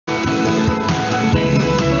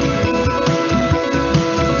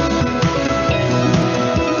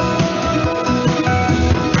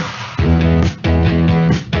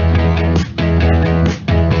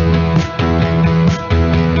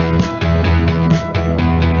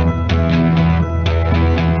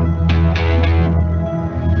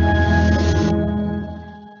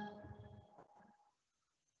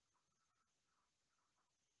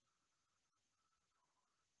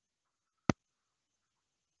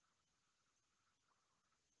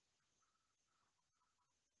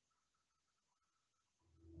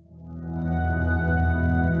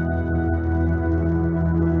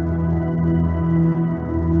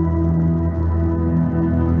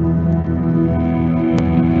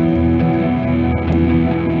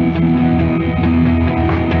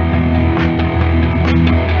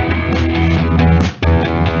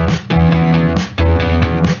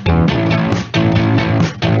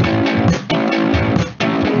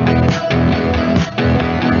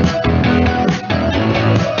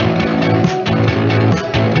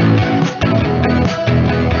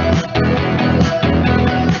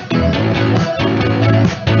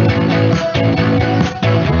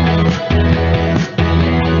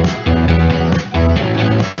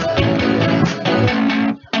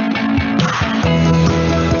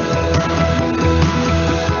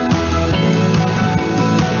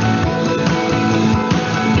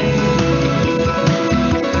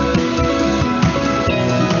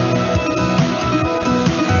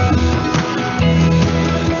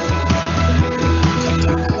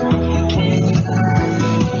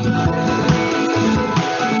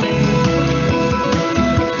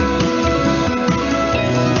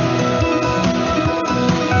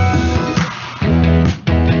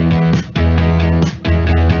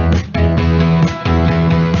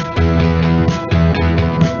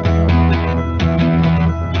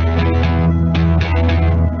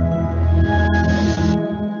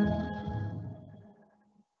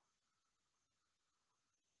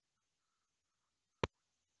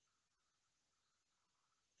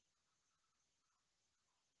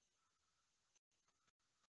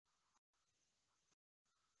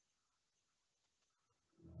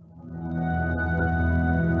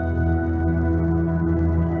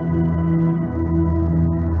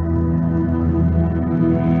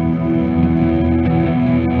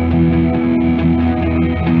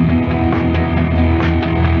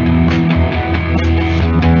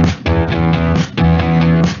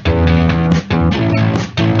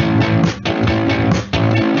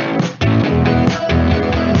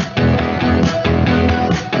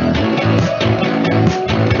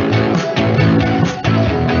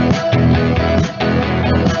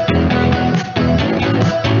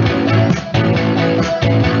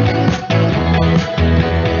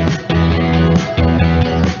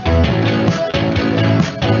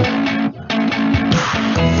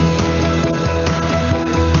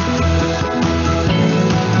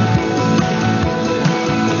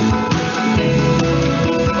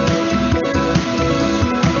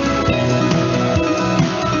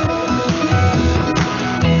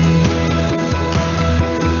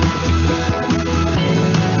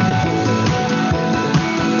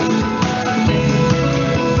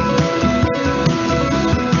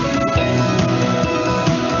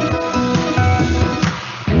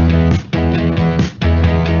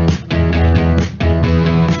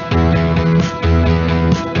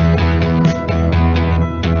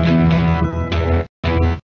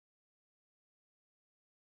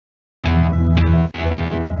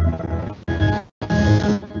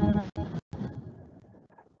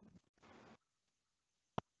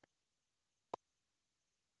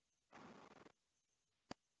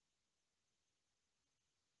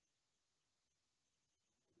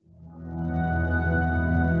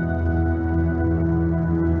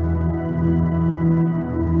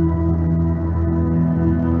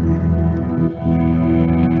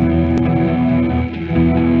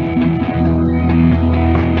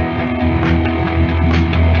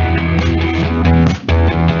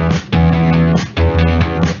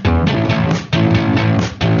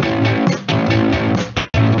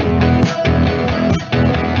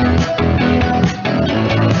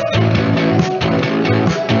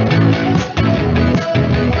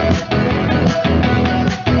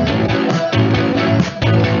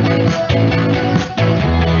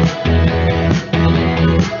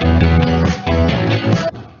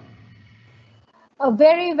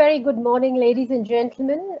Very good morning, ladies and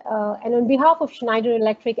gentlemen. And on behalf of Schneider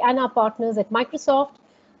Electric and our partners at Microsoft,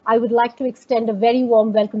 I would like to extend a very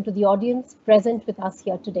warm welcome to the audience present with us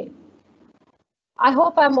here today. I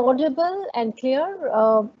hope I'm audible and clear.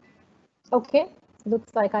 Okay,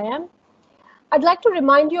 looks like I am. I'd like to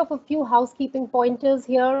remind you of a few housekeeping pointers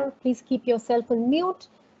here. Please keep yourself on mute.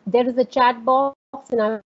 There is a chat box, and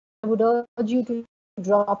I would urge you to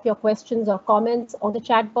drop your questions or comments on the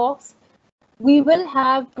chat box. We will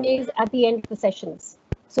have Q&As at the end of the sessions,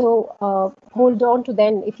 so hold on to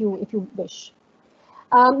them if you wish.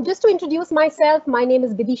 Just to introduce myself, my name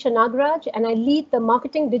is Vidisha Nagaraj, and I lead the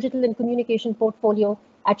marketing, digital, and communication portfolio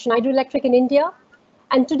at Schneider Electric in India.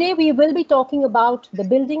 And today we will be talking about the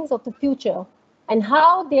buildings of the future and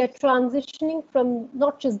how they are transitioning from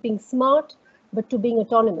not just being smart, but to being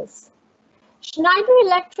autonomous. Schneider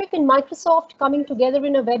Electric and Microsoft coming together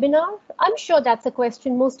in a webinar? I'm sure that's a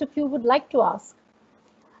question most of you would like to ask.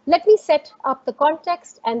 Let me set up the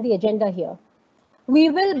context and the agenda here.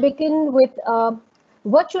 We will begin with a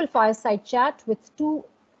virtual fireside chat with two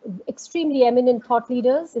extremely eminent thought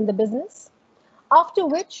leaders in the business, after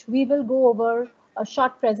which we will go over a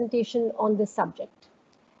short presentation on this subject.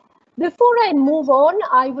 Before I move on,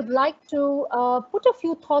 I would like to put a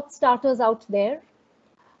few thought starters out there.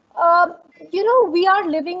 We are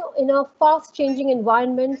living in a fast-changing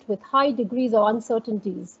environment with high degrees of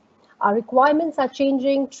uncertainties. Our requirements are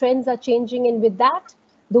changing, trends are changing, and with that,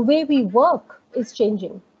 the way we work is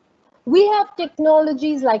changing. We have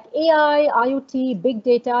technologies like AI, IoT, big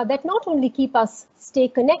data that not only keep us stay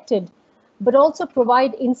connected, but also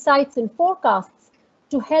provide insights and forecasts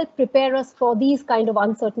to help prepare us for these kind of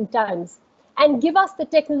uncertain times and give us the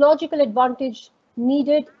technological advantage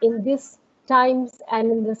needed in this times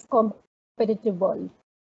and in this competitive world.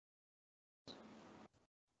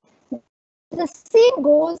 The same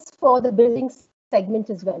goes for the building segment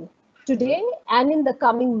as well. Today and in the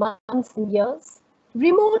coming months and years,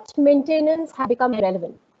 remote maintenance has become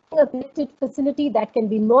relevant. A connected facility that can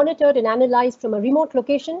be monitored and analyzed from a remote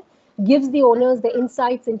location gives the owners the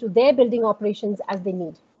insights into their building operations as they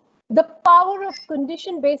need. The power of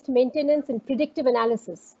condition-based maintenance and predictive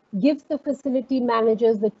analysis gives the facility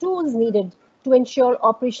managers the tools needed to ensure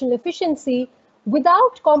operational efficiency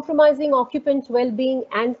without compromising occupant well-being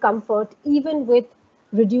and comfort, even with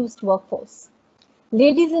reduced workforce.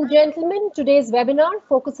 Ladies and gentlemen, today's webinar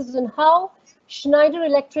focuses on how Schneider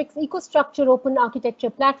Electric's EcoStruxure open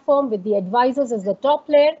architecture platform with the advisors as the top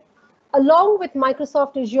layer, along with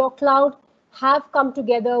Microsoft Azure Cloud, have come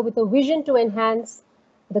together with a vision to enhance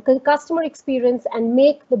the customer experience and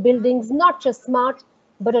make the buildings not just smart,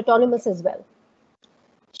 but autonomous as well.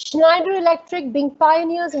 Schneider Electric, being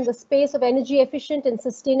pioneers in the space of energy efficient and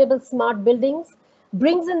sustainable smart buildings,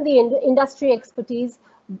 brings in the industry expertise,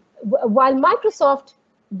 while Microsoft,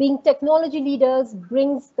 being technology leaders,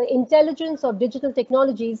 brings the intelligence of digital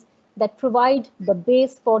technologies that provide the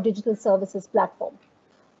base for digital services platform.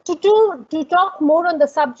 To talk more on the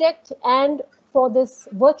subject and for this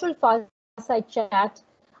virtual fireside chat,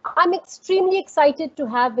 I'm extremely excited to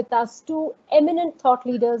have with us two eminent thought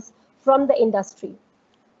leaders from the industry.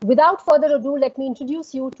 Without further ado, let me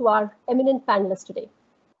introduce you to our eminent panelists today.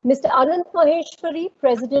 Mr. Anant Maheshwari,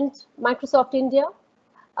 President, Microsoft India.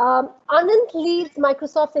 Anant leads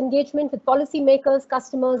Microsoft's engagement with policymakers,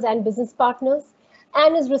 customers, and business partners,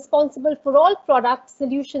 and is responsible for all product,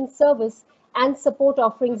 solution, service, and support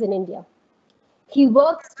offerings in India. He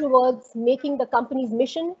works towards making the company's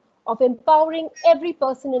mission of empowering every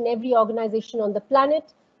person and every organization on the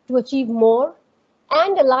planet to achieve more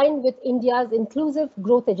and align with India's inclusive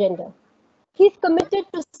growth agenda. He's committed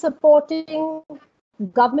to supporting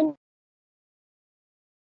government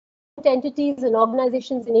entities and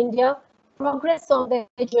organizations in India progress on their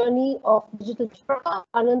journey of digital.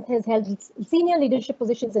 Anant has held senior leadership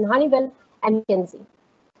positions in Honeywell and McKinsey.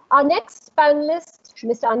 Our next panelist,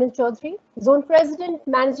 Mr. Anil Chaudhary, Zone President,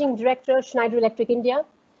 Managing Director, Schneider Electric India.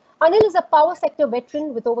 Anil is a power sector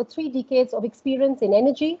veteran with over 3 decades of experience in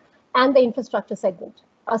energy and the infrastructure segment.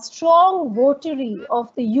 A strong votary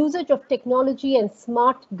of the usage of technology and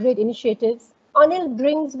smart grid initiatives, Anil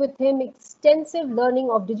brings with him extensive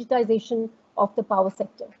learning of digitization of the power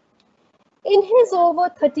sector. In his over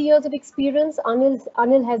 30 years of experience,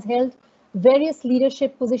 Anil has held various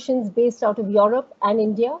leadership positions based out of Europe and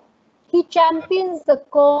India. He champions the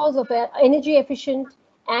cause of energy efficient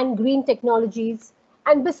and green technologies,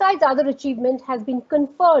 and besides other achievement, has been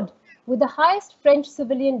conferred with the highest French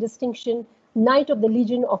civilian distinction, Knight of the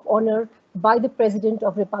Legion of Honor, by the President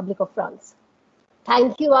of Republic of France.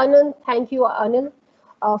 Thank you, Anand. Thank you, Anil,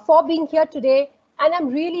 for being here today. And I'm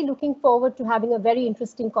really looking forward to having a very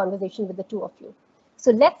interesting conversation with the two of you. So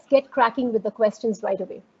let's get cracking with the questions right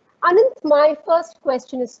away. Anant, my first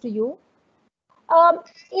question is to you.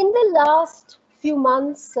 In the last few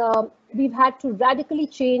months, we've had to radically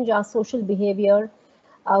change our social behavior.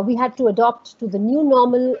 We had to adopt to the new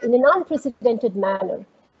normal in an unprecedented manner.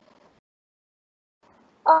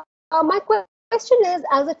 My question is,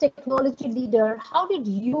 as a technology leader, how did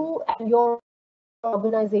you and your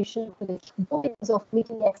organization manage both of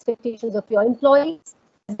meeting the expectations of your employees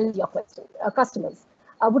as well as your customers?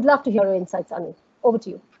 I would love to hear your insights, Anil. Over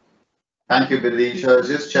to you. Thank you, Bidisha.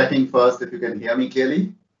 Just checking first if you can hear me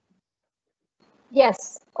clearly.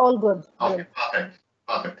 Yes, all good. Okay, perfect.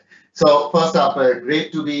 Perfect. So first up,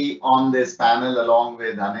 great to be on this panel along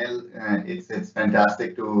with Anil. It's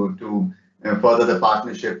fantastic to further the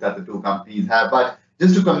partnership that the two companies have. But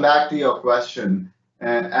just to come back to your question,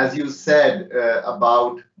 as you said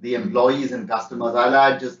about the employees and customers, I'll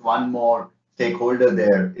add just one more stakeholder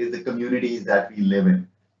there is the communities that we live in.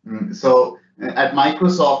 So at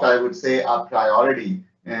Microsoft, I would say our priority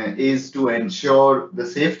is to ensure the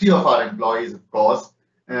safety of our employees, of course,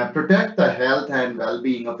 protect the health and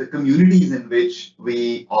well-being of the communities in which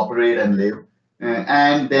we operate and live,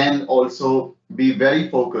 and then also be very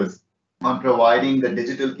focused on providing the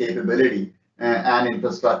digital capability and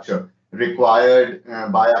infrastructure required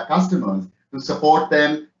by our customers to support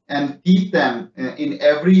them and keep them in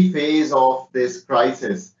every phase of this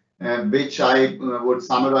crisis, which I would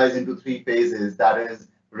summarize into three phases, that is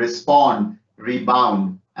respond,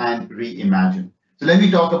 rebound, and reimagine. So let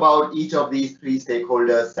me talk about each of these three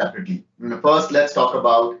stakeholders separately. First, let's talk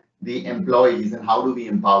about the employees and how do we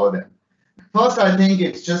empower them. First, I think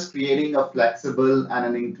it's just creating a flexible and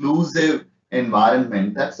an inclusive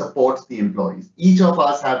environment that supports the employees. Each of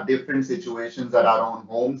us have different situations at our own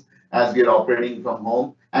homes as we are operating from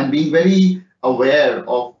home, and being very aware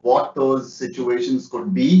of what those situations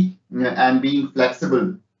could be and being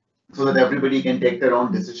flexible so that everybody can take their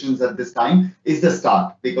own decisions at this time is the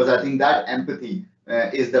start, because I think that empathy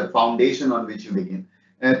is the foundation on which you begin.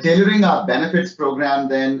 Tailoring our benefits program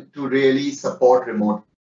then to really support remote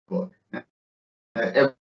work.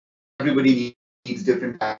 Everybody needs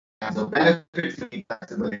different kinds of benefits to need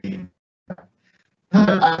flexibility.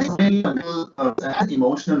 I think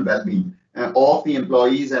emotional well-being of the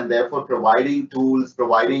employees, and therefore providing tools,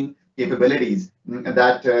 providing capabilities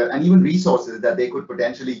that and even resources that they could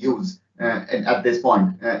potentially use at this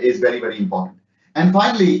point is very, very important. And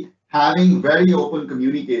finally, having very open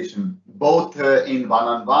communication, both in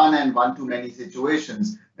one-on-one and one-to-many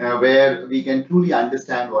situations where we can truly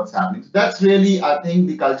understand what's happening. So that's really, I think,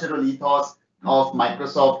 the cultural ethos of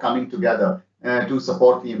Microsoft coming together to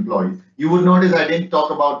support the employees. You would notice I didn't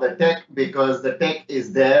talk about the tech because the tech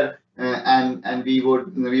is there, and we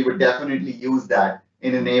would definitely use that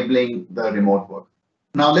in enabling the remote work.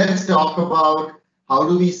 Now let's talk about how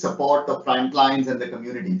do we support the front lines and the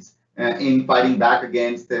communities in fighting back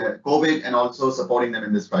against COVID and also supporting them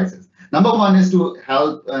in this crisis. Number one is to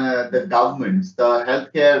help the governments, the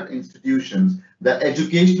healthcare institutions, the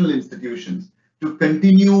educational institutions to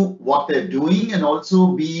continue what they're doing and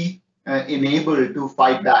also be enabled to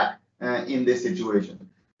fight back in this situation.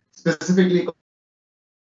 Specifically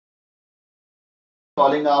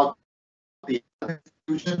calling out the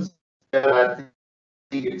institutions where I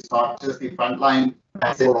think it's not just the frontline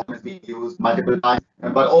is being used multiple times,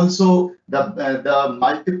 but also the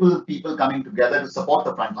multiple people coming together to support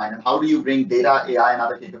the frontline. And how do you bring data, AI, and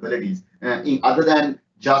other capabilities other than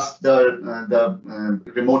just the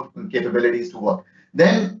remote capabilities to work?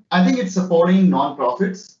 Then I think it's supporting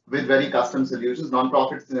nonprofits with very custom solutions.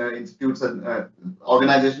 Nonprofits, institutes, and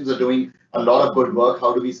organizations are doing a lot of good work.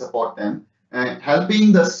 How do we support them?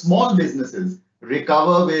 Helping the small businesses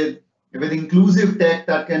recover with inclusive tech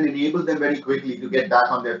that can enable them very quickly to get back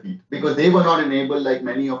on their feet, because they were not enabled like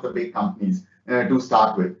many of the big companies to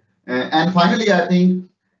start with. And finally, I think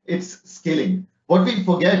it's skilling. What we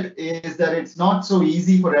forget is that it's not so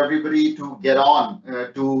easy for everybody to get on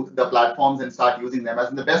to the platforms and start using them. As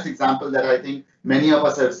in the best example that I think many of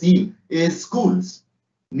us have seen is schools.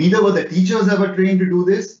 Neither were the teachers ever trained to do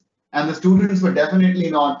this, and the students were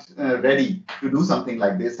definitely not ready to do something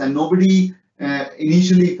like this. And nobody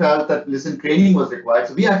initially felt that, listen, training was required.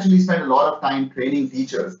 So we actually spent a lot of time training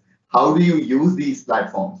teachers. How do you use these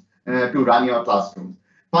platforms to run your classrooms?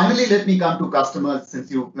 Finally, let me come to customers,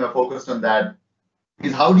 since you focused on that,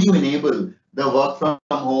 is how do you enable the work from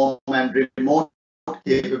home and remote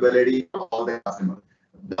capability for all the customers?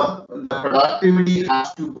 The productivity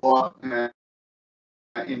has to go up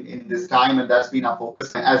in this time, and that's been our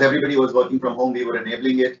focus. As everybody was working from home, we were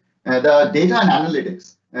enabling it. The data and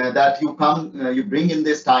analytics that you bring in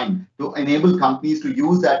this time to enable companies to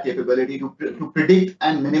use that capability to predict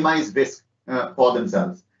and minimize risk for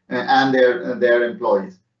themselves and their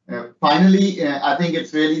employees. Finally, I think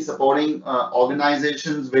it's really supporting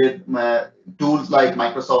organizations with tools like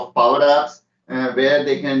Microsoft Power Apps, where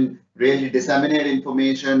they can really disseminate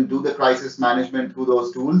information, do the crisis management through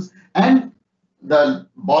those tools. And the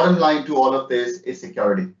bottom line to all of this is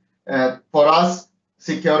security. For us,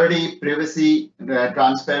 security, privacy,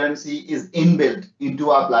 transparency is inbuilt into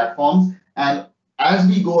our platforms. And as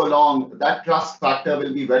we go along, that trust factor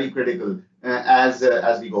will be very critical as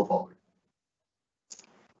we go forward.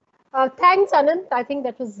 Thanks, Anand. I think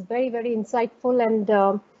that was very, very insightful.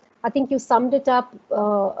 And I think you summed it up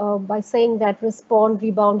by saying that respond,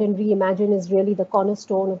 rebound, and reimagine is really the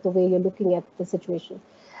cornerstone of the way you're looking at the situation.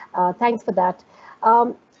 Thanks for that.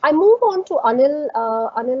 I move on to Anil.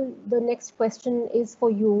 Anil, the next question is for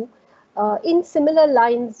you. In similar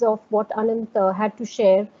lines of what Anand had to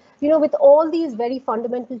share, with all these very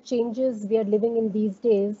fundamental changes we are living in these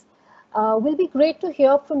days, will be great to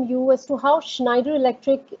hear from you as to how Schneider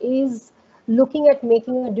Electric is looking at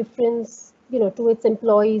making a difference, to its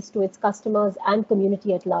employees, to its customers, and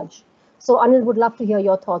community at large. So, Anil, would love to hear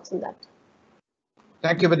your thoughts on that.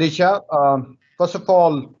 Thank you, Vidisha. First of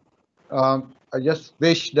all, I just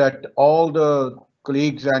wish that all the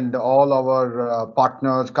colleagues and all our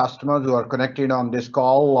partners, customers who are connected on this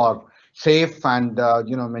call are safe and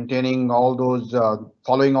maintaining all those,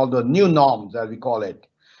 following all the new norms, as we call it.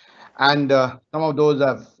 And some of those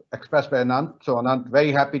have expressed by Anand. So Anand,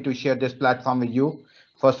 very happy to share this platform with you.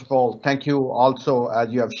 First of all, thank you also as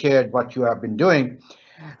you have shared what you have been doing.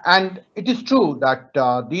 And it is true that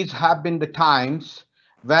these have been the times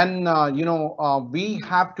when, we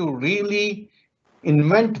have to really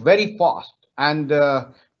invent very fast and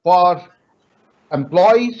for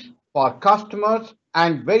employees, for customers,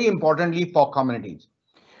 and very importantly for communities.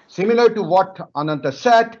 Similar to what Ananta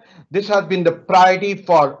said, this has been the priority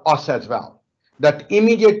for us as well. That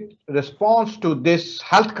immediate response to this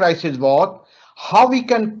health crisis was how we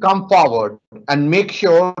can come forward and make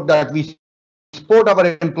sure that we support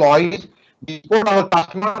our employees, we support our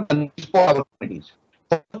customers, and we support our communities.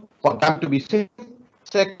 For them to be safe.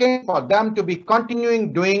 Second, for them to be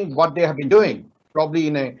continuing doing what they have been doing, probably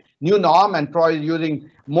in a new norm and probably using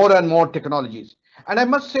more and more technologies. And I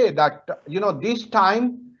must say that, this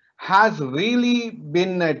time has really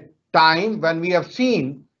been a time when we have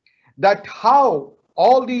seen that how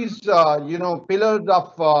all these, pillars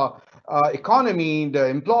of economy, the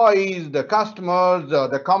employees, the customers,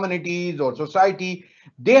 the communities or society,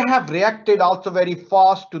 they have reacted also very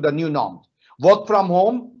fast to the new norms. Work from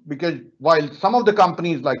home, because while some of the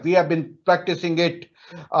companies, like we have been practicing it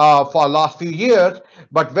for last few years,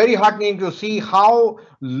 but very heartening to see how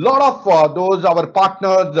lot of those our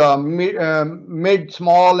partners, mid,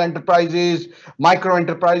 small enterprises, micro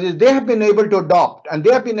enterprises, they have been able to adopt, and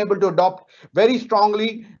they have been able to adopt very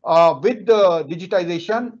strongly with the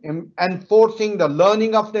digitization, enforcing the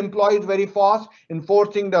learning of the employees very fast,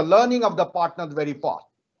 enforcing the learning of the partners very fast.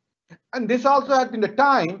 And this also has been the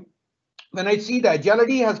time when I see the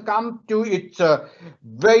agility has come to its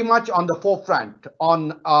very much on the forefront on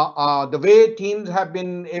the way teams have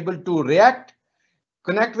been able to react,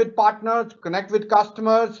 connect with partners, connect with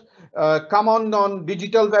customers, come on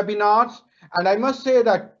digital webinars. And I must say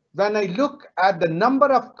that when I look at the number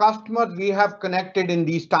of customers we have connected in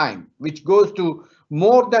these time, which goes to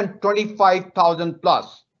more than 25,000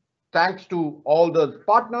 plus, thanks to all the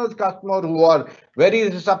partners, customers who are very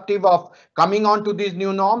receptive of coming on to these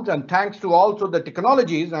new norms, and thanks to also the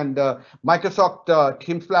technologies and Microsoft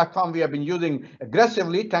Teams platform we have been using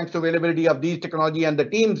aggressively, thanks to availability of these technology and the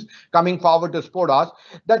teams coming forward to support us,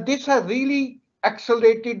 that this has really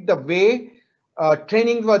accelerated the way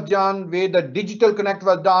training was done, way the digital connect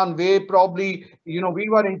was done, way probably, we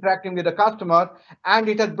were interacting with the customer, and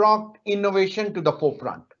it has brought innovation to the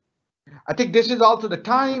forefront. I think this is also the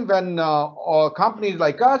time when companies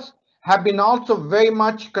like us have been also very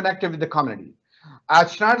much connected with the community. At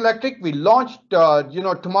Schneider Electric, we launched,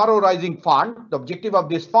 Tomorrow Rising Fund. The objective of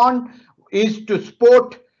this fund is to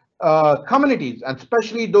support communities, and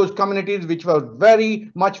especially those communities which were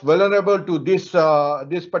very much vulnerable to this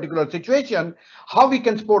particular situation. How we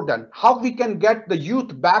can support them, how we can get the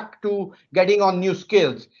youth back to getting on new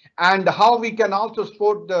skills, and how we can also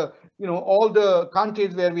support the all the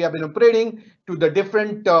countries where we have been operating to the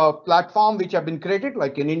different platform which have been created.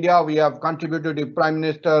 Like in India, we have contributed to Prime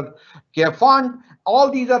Minister Care Fund. All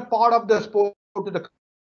these are part of the support to the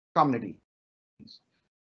communities.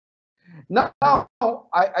 Now,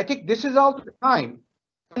 I think this is also the time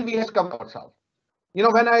when we have discovered ourselves.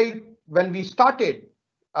 When we started,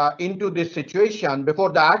 into this situation.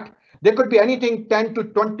 Before that, there could be anything 10 to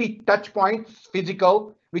 20 touch points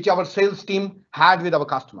physical, which our sales team had with our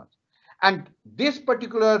customers. And this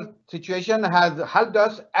particular situation has helped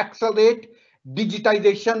us accelerate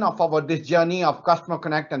digitization of this journey of customer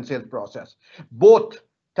connect and sales process, both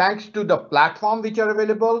thanks to the platform which are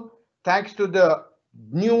available, thanks to the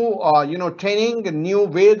new training and new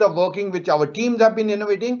ways of working which our teams have been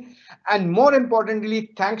innovating, and more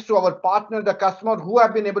importantly, thanks to our partner, the customer, who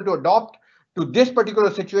have been able to adopt to this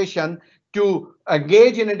particular situation, to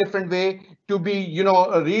engage in a different way, to be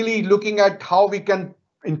really looking at how we can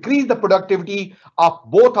increase the productivity of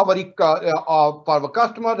both our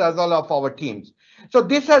customers as well as our teams. So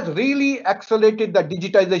this has really accelerated the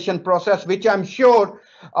digitization process, which I'm sure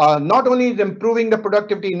not only is improving the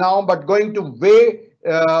productivity now, but going to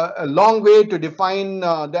a long way to define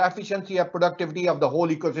the efficiency of productivity of the whole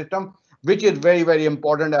ecosystem, which is very, very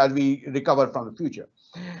important as we recover from the future.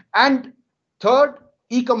 And third,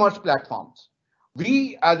 e-commerce platforms.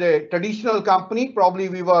 We, as a traditional company, probably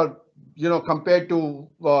we were, compared to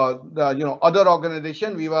the other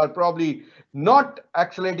organization, we were probably not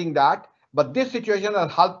accelerating that. But this situation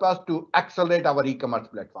has helped us to accelerate our e-commerce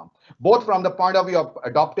platform, both from the point of view of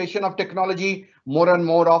adoption of technology, more and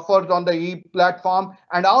more offers on the e-platform,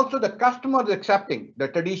 and also the customers accepting, the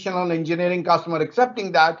traditional engineering customer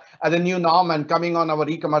accepting that as a new norm and coming on our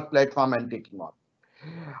e-commerce platform and taking on.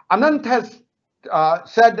 Anant has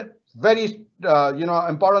said very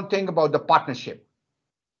important thing about the partnership.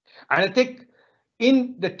 And I think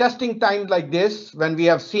in the testing times like this, when we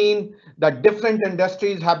have seen that different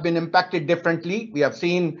industries have been impacted differently, we have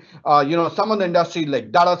seen, some of the industries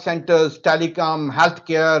like data centers, telecom,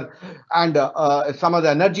 healthcare, and some of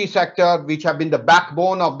the energy sector, which have been the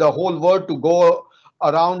backbone of the whole world to go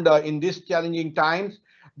around in these challenging times.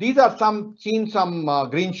 These are some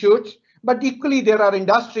green shoots, but equally there are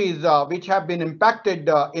industries which have been impacted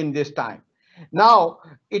in this time. Now,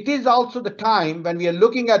 it is also the time when we are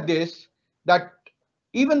looking at this that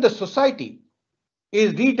even the society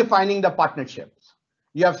is redefining the partnerships.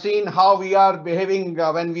 You have seen how we are behaving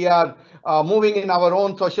when we are moving in our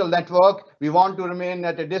own social network. We want to remain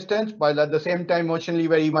at a distance, but at the same time emotionally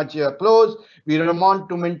very much close. We don't want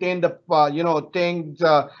to maintain the things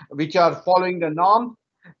which are following the norm.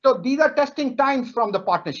 So these are testing times from the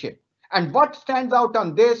partnership. And what stands out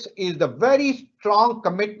on this is the very strong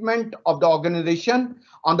commitment of the organization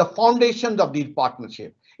on the foundations of these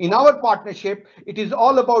partnerships. In our partnership, it is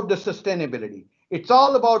all about the sustainability. It's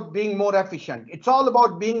all about being more efficient. It's all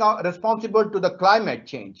about being responsible to the climate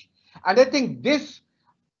change. And I think this,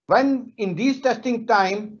 when in these testing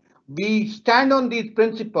time, we stand on these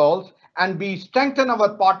principles and we strengthen our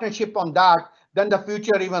partnership on that, then the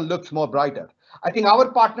future even looks more brighter. I think our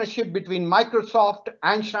partnership between Microsoft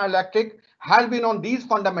and Schneider Electric has been on these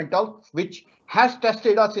fundamentals, which has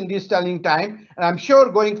tested us in this challenging time. And I'm sure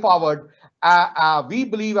going forward, we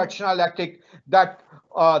believe at Schneider Electric that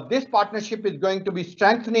this partnership is going to be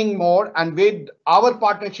strengthening more, and with our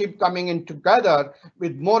partnership coming in together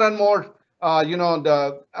with more and more,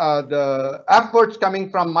 the efforts coming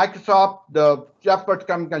from Microsoft, the efforts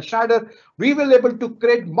coming from Schneider, we will be able to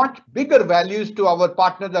create much bigger values to our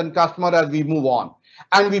partners and customers as we move on.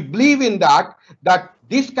 And we believe in that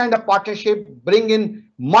this kind of partnership bring in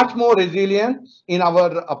much more resilience in our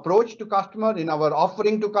approach to customers, in our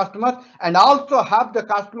offering to customers, and also help the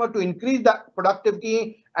customer to increase the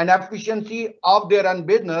productivity and efficiency of their own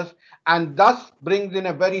business, and thus brings in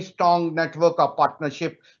a very strong network of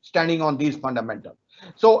partnership standing on these fundamentals.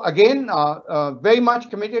 So again, very much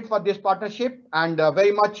committed for this partnership, and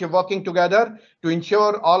very much working together to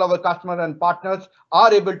ensure all our customers and partners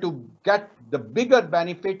are able to get the bigger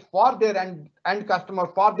benefit for their end customer,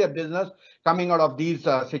 for their business, coming out of these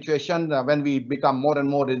situations when we become more and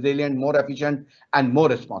more resilient, more efficient, and more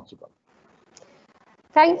responsible.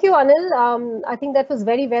 Thank you, Anil. I think that was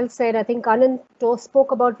very well said. I think Anand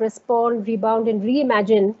spoke about respond, rebound, and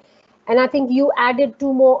reimagine. And I think you added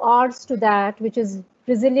 2 more R's to that, which is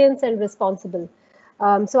resilience and responsible.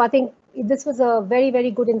 So I think this was a very,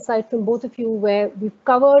 very good insight from both of you, where we've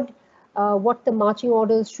covered what the marching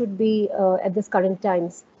orders should be at this current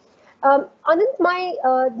times. Anand, my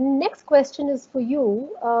next question is for you,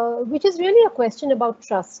 which is really a question about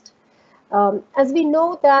trust. As we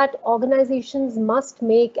know that organizations must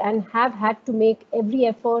make and have had to make every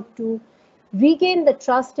effort to regain the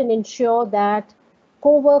trust and ensure that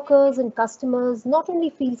co-workers and customers not only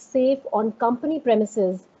feel safe on company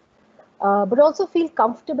premises, but also feel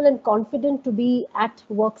comfortable and confident to be at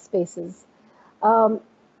workspaces.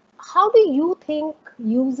 How do you think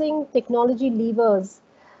using technology levers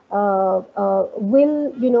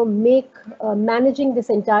will, make managing this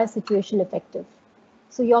entire situation effective.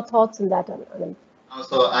 So your thoughts on that, Anand?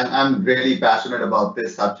 So I'm really passionate about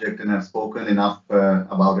this subject and I've spoken enough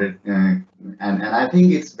about it. And I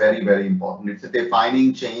think it's very, very important. It's a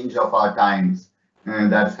defining change of our times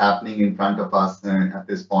that's happening in front of us at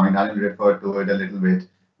this point. I'll refer to it a little bit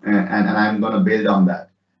and I'm going to build on that.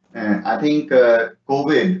 I think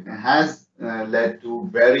COVID has led to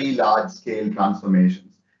very large scale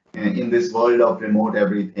transformations in this world of remote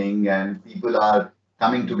everything, and people are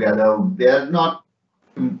coming together. They're not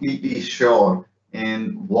completely sure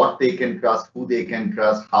in what they can trust, who they can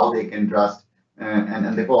trust, how they can trust,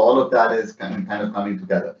 and therefore all of that is kind of coming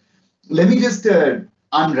together. Let me just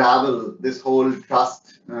unravel this whole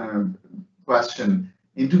trust question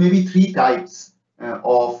into maybe three types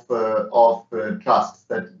of trusts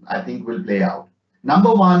that I think will play out.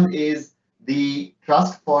 Number one is the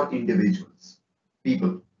trust for individuals,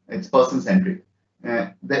 people. It's person-centric.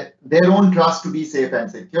 Their own trust to be safe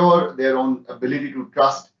and secure, their own ability to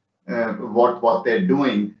trust what they're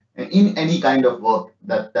doing in any kind of work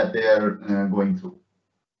that they are going through.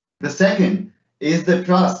 The second is the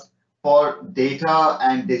trust for data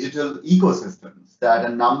and digital ecosystems that a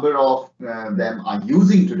number of them are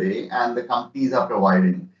using today and the companies are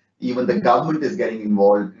providing. Even the government is getting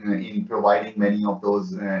involved in providing many of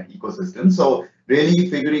those ecosystems. So really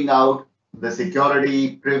figuring out the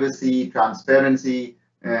security, privacy, transparency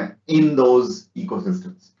in those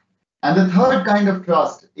ecosystems. And the third kind of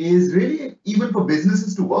trust is really even for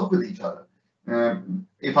businesses to work with each other.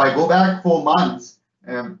 If I go back 4 months,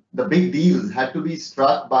 the big deals had to be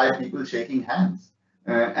struck by people shaking hands.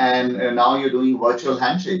 And now you're doing virtual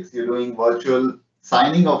handshakes, you're doing virtual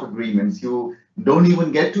signing of agreements. You don't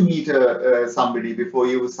even get to meet somebody before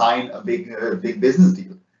you sign a big business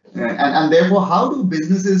deal. And therefore, how do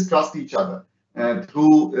businesses trust each other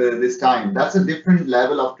through this time? That's a different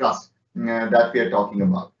level of trust that we are talking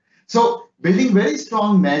about. So building very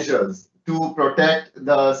strong measures to protect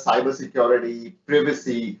the cybersecurity,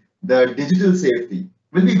 privacy, the digital safety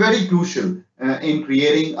will be very crucial in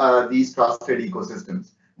creating these trusted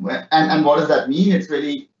ecosystems. And what does that mean? It's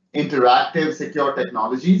really interactive, secure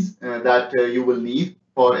technologies that you will need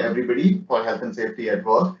for everybody for health and safety at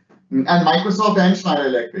work. And Microsoft and Schneider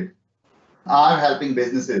Electric are helping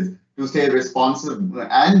businesses to stay responsive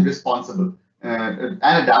and responsible and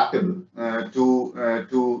adaptable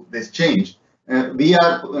to this change. We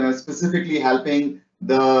are specifically helping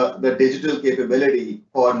the digital capability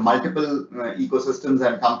for multiple ecosystems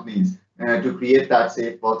and companies to create that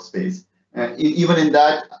safe workspace. Even in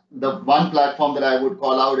that, the one platform that I would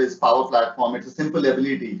call out is Power Platform. It's a simple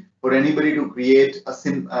ability for anybody to create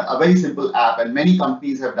a very simple app, and many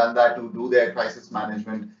companies have done that to do their crisis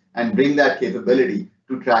management and bring that capability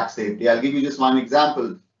to track safety. I'll give you just one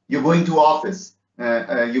example. You're going to office,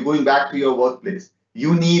 you're going back to your workplace.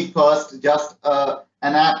 You need first just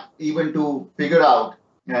an app even to figure out,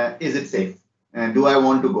 is it safe? Do I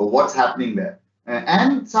want to go? What's happening there?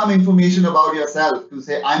 And some information about yourself to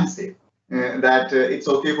say, I'm safe, that it's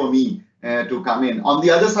okay for me to come in. On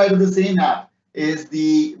the other side of the same app is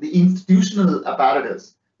the institutional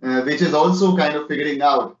apparatus, which is also kind of figuring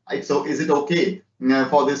out, so is it okay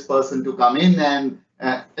for this person to come in, and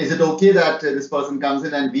is it okay that this person comes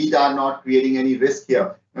in and we are not creating any risk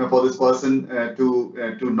here for this person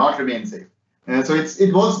to not remain safe. So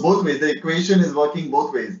it works both ways. The equation is working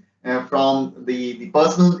both ways, from the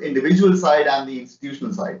personal individual side and the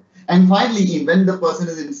institutional side. And finally, when the person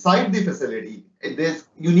is inside the facility,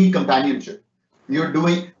 you need companionship. You're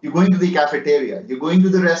going to the cafeteria, you're going to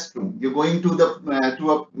the restroom, you're going to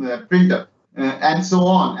a printer, and so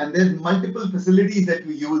on. And there's multiple facilities that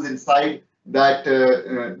you use inside that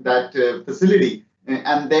facility.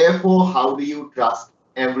 And therefore, how do you trust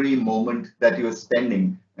every moment that you're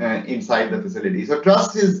spending inside the facility? So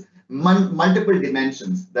trust is multiple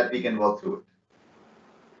dimensions that we can work through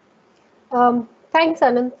it. Thanks,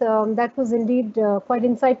 Anand. That was indeed quite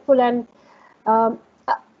insightful. And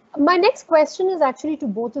my next question is actually to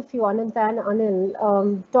both of you, Anand and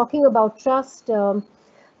Anil. Talking about trust,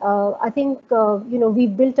 I think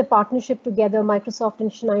we've built a partnership together, Microsoft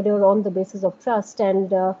and Schneider, on the basis of trust.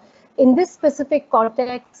 And in this specific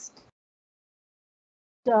context,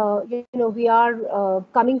 we are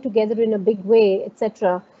coming together in a big way,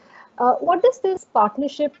 etc. What does this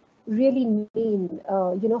partnership really mean?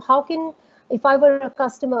 How can, if I were a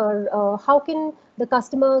customer, how can the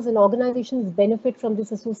customers and organizations benefit from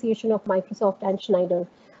this association of Microsoft and Schneider?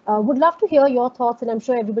 Would love to hear your thoughts, and I'm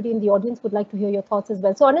sure everybody in the audience would like to hear your thoughts as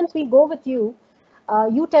well. So Anand, we'll go with you.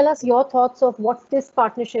 You tell us your thoughts of what this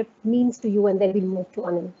partnership means to you, and then we'll move to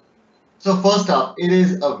Anil. So first up, it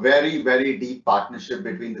is a very, very deep partnership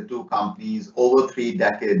between the two companies over 3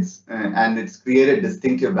 decades, and it's created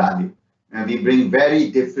distinctive value. And we bring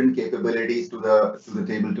very different capabilities to the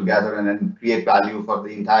table together, and then create value for the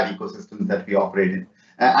entire ecosystems that we operate in.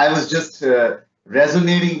 I was just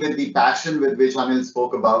resonating with the passion with which Anil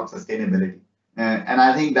spoke about sustainability, and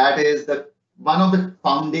I think that is the one of the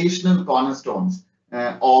foundational cornerstones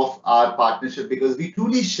of our partnership, because we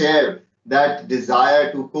truly share that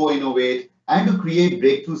desire to co-innovate and to create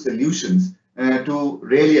breakthrough solutions to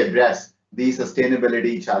really address these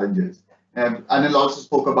sustainability challenges. Anil also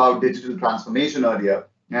spoke about digital transformation earlier.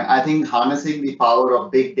 I think harnessing the power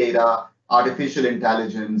of big data, artificial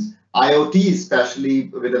intelligence, IoT, especially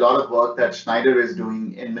with a lot of work that Schneider is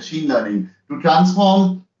doing in machine learning to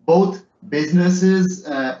transform both businesses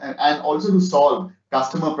and also to solve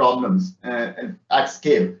customer problems at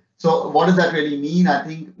scale. So what does that really mean? I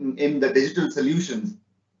think in the digital solutions,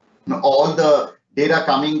 all the data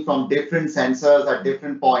coming from different sensors at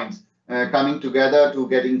different points coming together to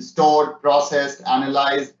getting stored, processed,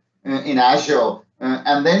 analyzed in Azure,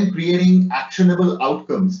 and then creating actionable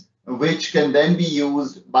outcomes, which can then be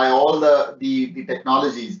used by all the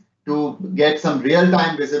technologies to get some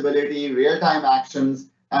real-time visibility, real-time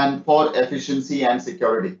actions, and for efficiency and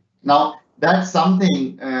security. Now, that's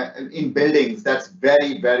something in buildings that's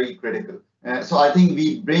very, very critical. So I think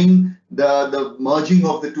we bring the merging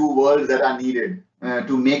of the two worlds that are needed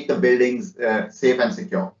to make the buildings safe and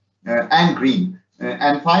secure and green.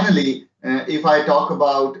 And finally, if I talk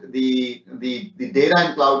about the data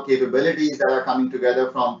and cloud capabilities that are coming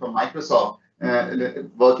together from Microsoft,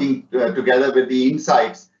 working together with the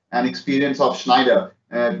insights and experience of Schneider,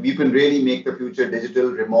 we can really make the future digital,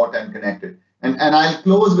 remote, and connected. And I'll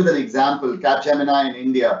close with an example. Capgemini in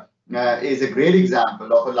India is a great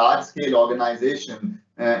example of a large-scale organization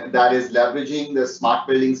that is leveraging the smart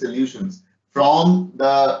building solutions from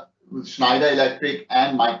the Schneider Electric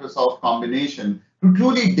and Microsoft combination to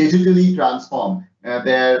truly digitally transform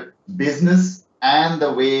their business and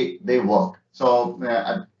the way they work. So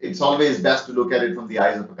it's always best to look at it from the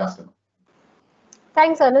eyes of a customer.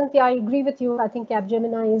 Thanks, Anant. Yeah, I agree with you. I think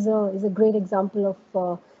Capgemini is a great example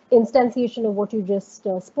of instantiation of what you just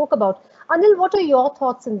spoke about. Anil, what are your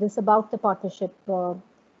thoughts in this about the partnership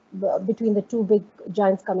between the two big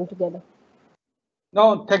giants coming together?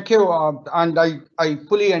 No, thank you. And I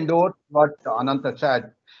fully endorse what Ananta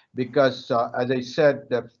said, because as I said,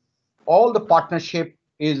 all the partnership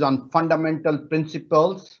is on fundamental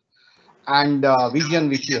principles and vision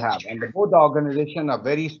which we have. And both the organizations are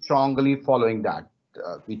very strongly following that.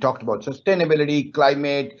 We talked about sustainability,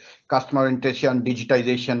 climate, customer interaction,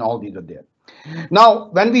 digitization, all these are there. Now,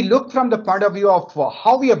 when we look from the point of view of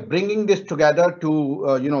how we are bringing this together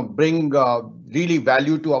to, bring really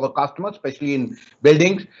value to our customers, especially in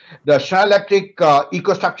buildings, the Schneider Electric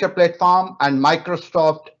EcoStruxure platform and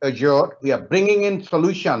Microsoft Azure, we are bringing in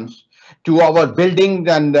solutions to our buildings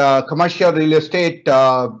and commercial real estate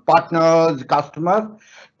partners, customers,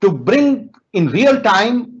 to bring in real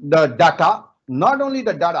time the data, not only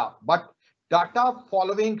the data, but data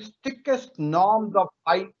following strictest norms of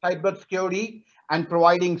cybersecurity and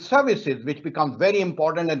providing services, which becomes very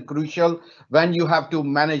important and crucial when you have to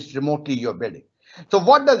manage remotely your building. So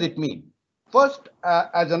what does it mean? First,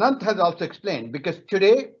 as Anant has also explained, because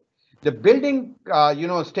today the building,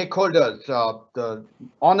 stakeholders, the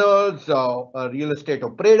owners, real estate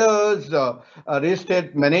operators, real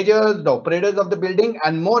estate managers, the operators of the building,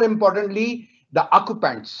 and more importantly, the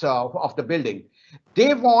occupants of the building,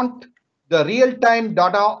 they want the real-time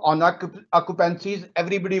data on occupancies.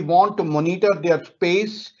 Everybody want to monitor their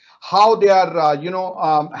space, how they are,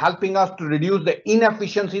 helping us to reduce the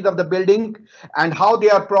inefficiencies of the building, and how they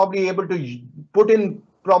are probably able to put in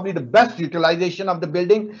probably the best utilization of the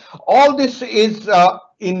building. All this is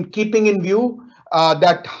in keeping in view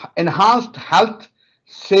that enhanced health,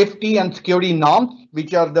 safety, and security norms,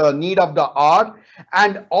 which are the need of the hour.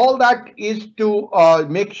 And all that is to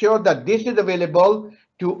make sure that this is available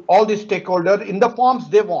to all the stakeholders in the forms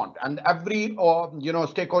they want, and every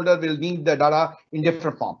stakeholder will need the data in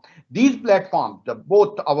different form. These platforms,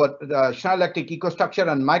 both our Schneider Electric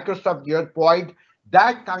EcoStruxure and Microsoft Azure, provide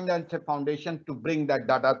that kind of foundation to bring that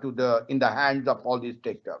data to in the hands of all these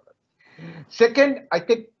stakeholders. Second, I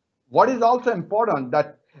think what is also important,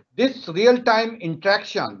 that this real-time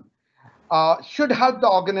interaction should help the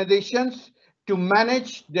organizations to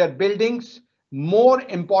manage their buildings, more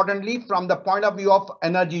importantly from the point of view of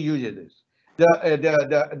energy usages,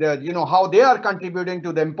 how they are contributing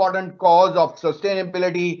to the important cause of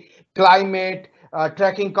sustainability, climate,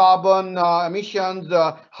 tracking carbon emissions,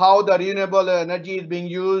 how the renewable energy is being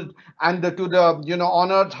used, and to the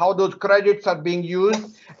honors, how those credits are being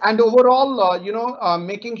used, and overall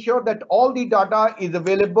making sure that all the data is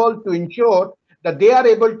available to ensure that they are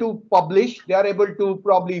able to publish, they are able to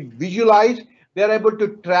probably visualize, they are able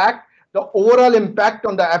to track the overall impact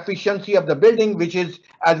on the efficiency of the building, which is,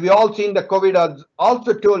 as we all seen, the COVID has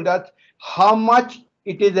also told us how much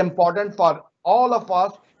it is important for all of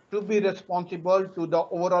us to be responsible to the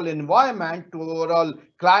overall environment, to overall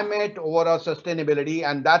climate, overall sustainability.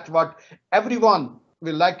 And that's what everyone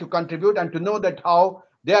will like to contribute, and to know that how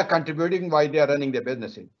they are contributing while they are running their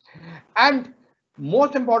businesses. And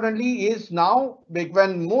most importantly is now,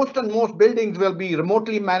 when most and most buildings will be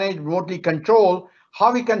remotely managed, remotely controlled,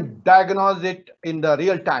 how we can diagnose it in the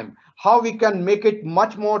real time, how we can make it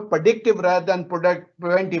much more predictive rather than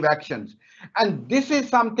preventive actions. And this is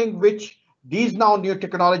something which these now new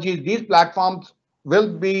technologies, these platforms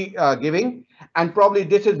will be giving, and probably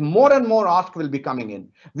this is more and more ask will be coming in.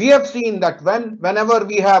 We have seen that whenever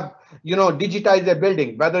we have digitize a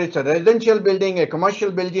building, whether it's a residential building, a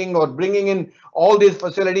commercial building, or bringing in all these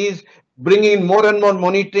facilities, bringing in more and more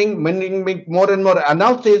monitoring, bringing more and more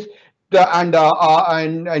analysis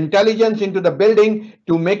and intelligence into the building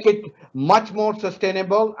to make it much more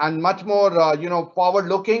sustainable and much more forward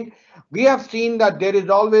looking. We have seen that there is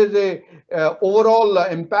always a overall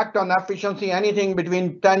impact on efficiency, anything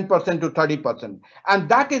between 10% to 30%. And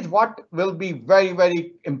that is what will be very,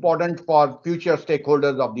 very important for future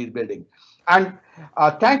stakeholders of these buildings. And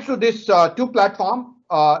thanks to this two platform,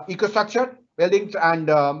 EcoStruxure Buildings and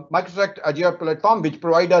Microsoft Azure platform, which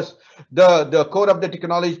provide us the core of the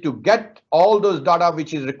technology to get all those data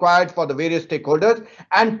which is required for the various stakeholders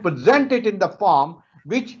and present it in the form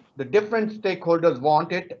which the different stakeholders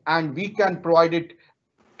want it, and we can provide it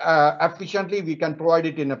efficiently. We can provide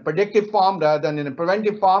it in a predictive form rather than in a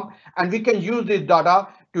preventive form, and we can use this data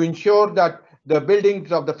to ensure that the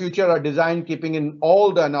buildings of the future are designed keeping in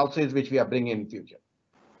all the analysis which we are bringing in future.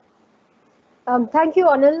 Thank you,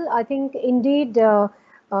 Anil. I think indeed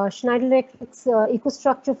Schneider Electric's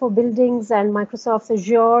EcoStruxure for buildings and Microsoft's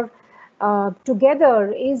Azure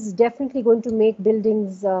together is definitely going to make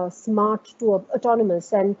buildings smart to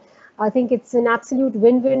autonomous, and I think it's an absolute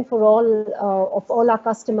win-win for all our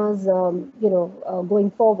customers,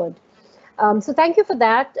 going forward. So thank you for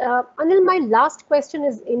that, Anil. My last question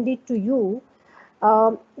is indeed to you.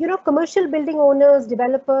 Commercial building owners,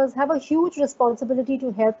 developers have a huge responsibility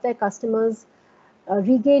to help their customers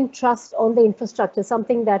regain trust on the infrastructure,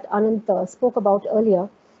 something that Anant spoke about earlier.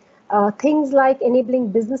 Things like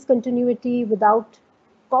enabling business continuity without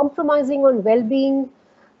compromising on well-being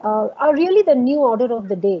are really the new order of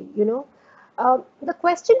the day. The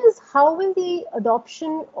question is, how will the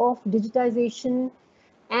adoption of digitization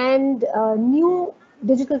and new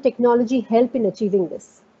digital technology help in achieving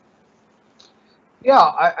this? Yeah,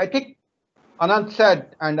 I think Anand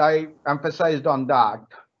said, and I emphasized on that,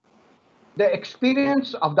 the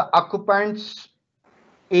experience of the occupants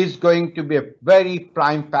is going to be a very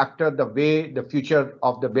prime factor, the way the future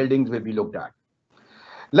of the buildings will be looked at.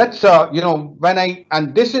 Let's,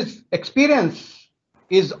 and this is experience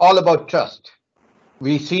is all about trust.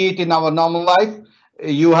 We see it in our normal life.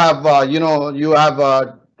 You have,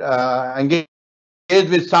 engaged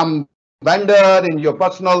with some vendor in your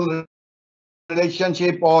personal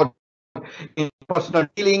relationship or in personal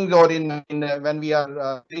dealings or in when we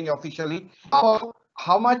are dealing officially.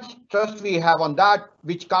 How much trust we have on that,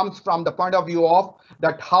 which comes from the point of view of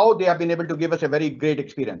that how they have been able to give us a very great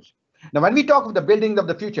experience. Now, when we talk of the buildings of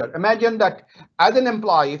the future, imagine that as an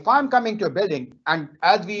employee, if I'm coming to a building, and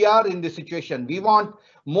as we are in this situation, we want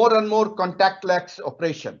more and more contactless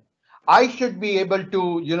operation. I should be able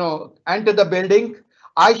to, enter the building.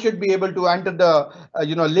 I should be able to enter the,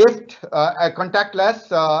 lift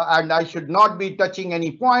contactless, and I should not be touching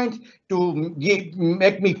any points to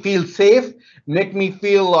make me feel safe, make me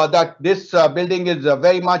feel that this building is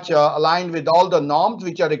very much aligned with all the norms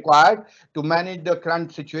which are required to manage the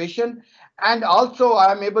current situation. And also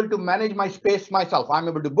I am able to manage my space myself. I'm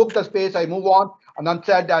able to book the space, I move on. And then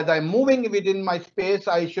said, as I'm moving within my space,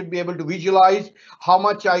 I should be able to visualize how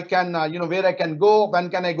much I can, where I can go, when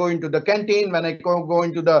can I go into the canteen, when I go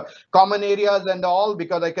into the common areas and all,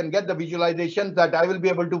 because I can get the visualizations that I will be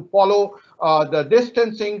able to follow the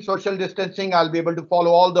distancing, social distancing. I'll be able to follow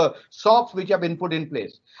all the SOPs which have been put in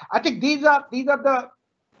place. I think these are the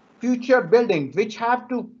future buildings which have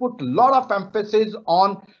to put a lot of emphasis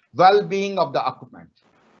on well-being of the occupants.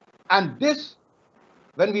 And this,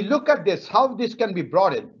 when we look at this, how this can be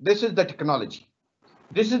brought in, this is the technology.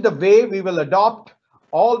 This is the way we will adopt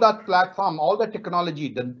all that platform, all the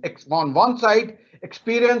technology, on one side,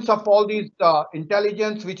 experience of all these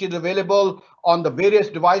intelligence which is available on the various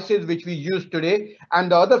devices which we use today,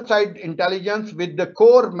 and the other side, intelligence with the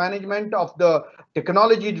core management of the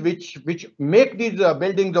technologies which make these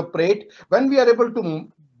buildings operate. When we are able to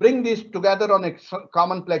bring these together on a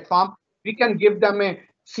common platform, we can give them a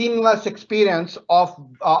seamless experience of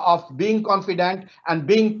being confident and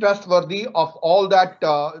being trustworthy of all that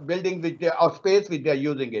building which they, or space which they are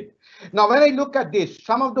using it. Now, when I look at this,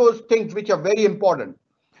 some of those things which are very important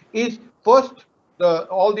is first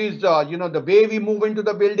all these the way we move into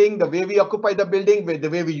the building, the way we occupy the building, the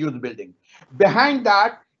way we use building. Behind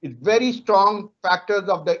that is very strong factors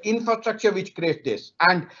of the infrastructure which creates this,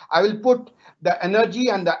 and I will put the energy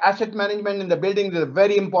and the asset management in the building is a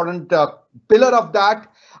very important pillar of that.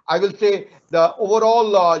 I will say the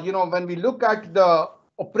overall when we look at the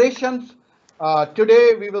operations,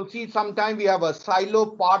 today, we will see sometime we have a silo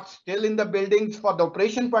part still in the buildings for the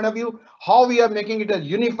operation point of view, how we are making it a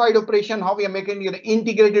unified operation, how we are making it an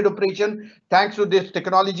integrated operation, thanks to this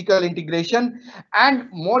technological integration. And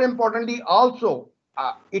more importantly, also,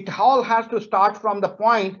 it all has to start from the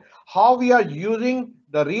point how we are using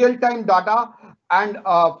the real-time data and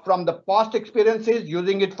from the past experiences,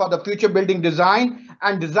 using it for the future building design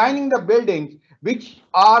and designing the buildings, which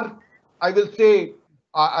are, I will say,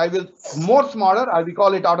 I will more smarter. I will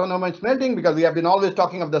call it autonomous building because we have been always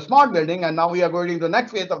talking of the smart building, and now we are going to the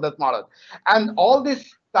next phase of the smarter. And all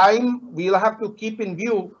this time we'll have to keep in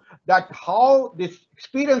view that how this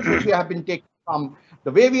experience which we have been taking from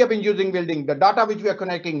the way we have been using building, the data which we are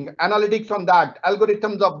connecting, analytics on that,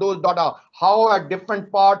 algorithms of those data, how at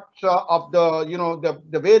different parts of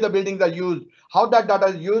the way the buildings are used, how that data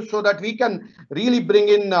is used, so that we can really bring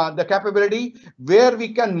in the capability where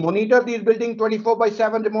we can monitor these buildings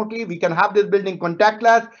 24/7 remotely. We can have this building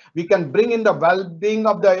contactless. We can bring in the well-being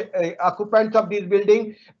of the occupants of these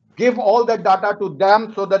buildings, give all that data to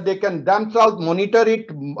them so that they can themselves monitor it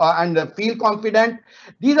and feel confident.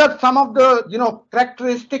 These are some of the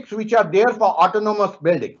characteristics which are there for autonomous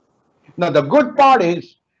building. Now, the good part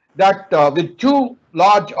is that with two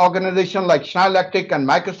large organizations like Schneider Electric and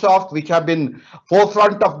Microsoft, which have been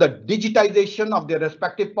forefront of the digitization of their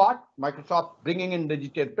respective part, Microsoft bringing in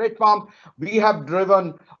digital platform, we have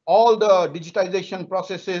driven all the digitization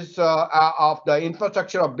processes of the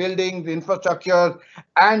infrastructure of buildings, infrastructure,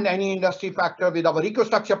 and any industry factor with our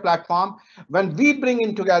EcoStruxure platform. When we bring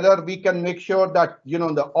in together, we can make sure that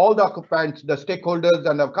all the occupants, the stakeholders,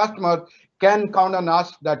 and the customers can count on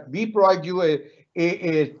us that we provide you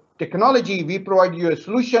a technology, we provide you a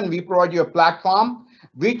solution, we provide you a platform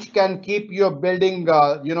which can keep your building,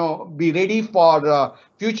 be ready for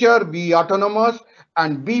future, be autonomous,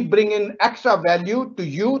 and we bring in extra value to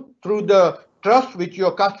you through the trust which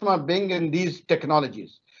your customer bring in these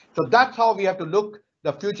technologies. So that's how we have to look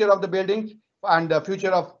the future of the buildings and the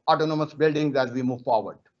future of autonomous buildings as we move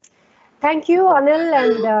forward. Thank you, Anil,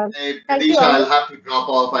 and thank you, Vidisha, I'll Anil. have to drop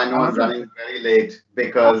off. I know it's running very late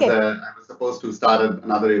because I was supposed to start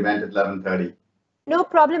another event at 11:30. No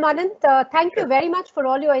problem, Anand. Thank you very much for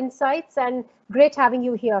all your insights and great having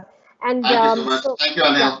you here. And thank you so much. Thank you,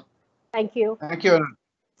 Anil. Yeah, thank you. Thank you.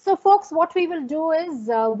 So, folks, what we will do is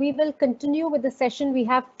we will continue with the session. We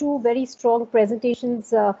have two very strong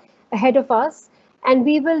presentations ahead of us, and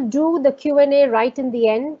we will do the Q&A right in the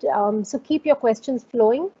end. So keep your questions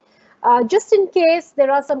flowing. Just in case there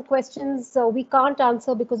are some questions we can't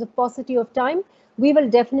answer because of paucity of time, we will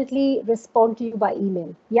definitely respond to you by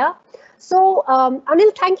email. Yeah. So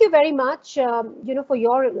Anil, thank you very much, for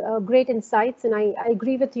your great insights. And I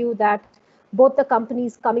agree with you that both the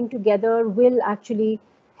companies coming together will actually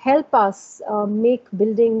help us make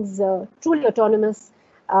buildings truly autonomous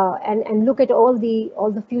and look at all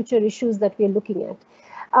the future issues that we're looking at.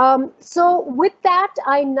 So with that,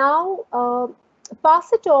 I now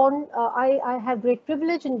pass it on. I have great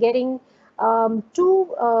privilege in getting two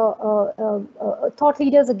thought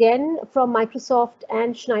leaders again from Microsoft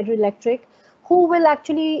and Schneider Electric, who will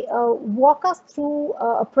actually walk us through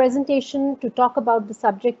a presentation to talk about the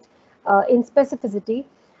subject in specificity.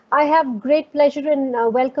 I have great pleasure in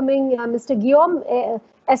welcoming Mr. Guillaume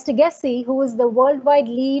Estegessi, who is the worldwide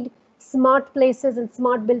lead smart places and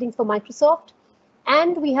smart buildings for Microsoft.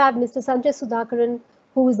 And we have Mr. Sanjay Sudhakaran,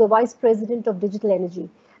 who is the Vice President of Digital Energy.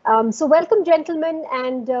 So welcome, gentlemen,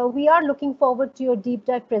 and we are looking forward to your deep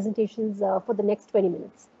dive presentations for the next 20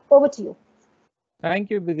 minutes. Over to you. Thank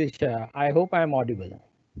you, Vidisha. I hope I'm audible.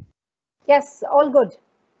 Yes, all good.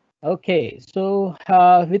 Okay, so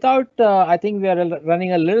I think we are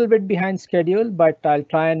running a little bit behind schedule, but I'll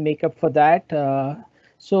try and make up for that.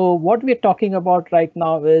 So what we're talking about right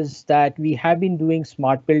now is that we have been doing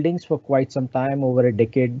smart buildings for quite some time, over a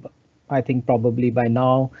decade, I think probably by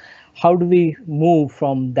now. How do we move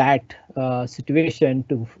from that situation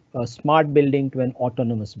to a smart building to an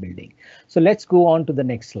autonomous building? So let's go on to the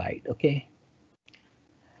next slide, okay?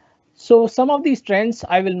 So some of these trends,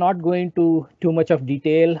 I will not go into too much of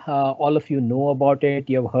detail. All of you know about it.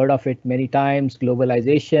 You have heard of it many times.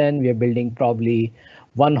 Globalization, we are building probably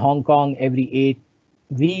one Hong Kong every 8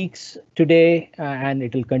 weeks today, and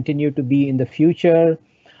it will continue to be in the future.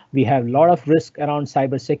 We have a lot of risk around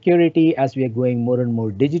cybersecurity as we are going more and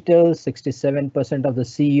more digital. 67% of the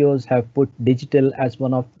CEOs have put digital as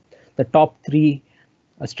one of the top 3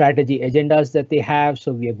 strategy agendas that they have.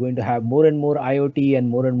 So we are going to have more and more IoT and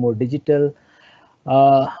more digital.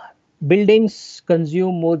 Uh, Buildings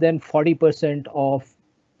consume more than 40% of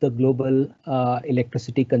the global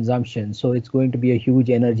electricity consumption. So it's going to be a huge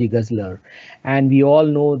energy guzzler. And we all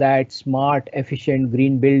know that smart, efficient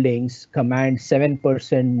green buildings command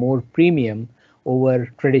 7% more premium over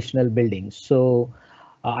traditional buildings. So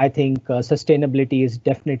I think sustainability is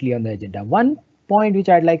definitely on the agenda. One point which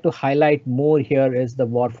I'd like to highlight more here is the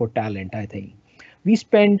war for talent, I think. We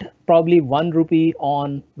spend probably 1 rupee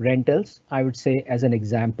on rentals, I would say, as an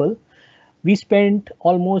example. We spent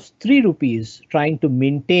almost 3 rupees trying to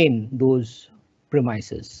maintain those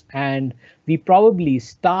premises, and we probably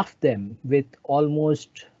staff them with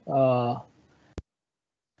almost 10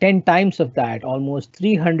 times of that, almost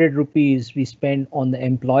 300 rupees we spend on the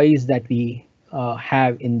employees that we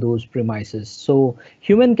have in those premises. So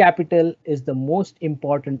human capital is the most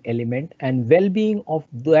important element, and well-being of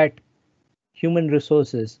that human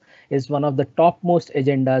resources is one of the topmost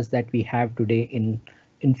agendas that we have today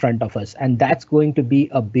in front of us, and that's going to be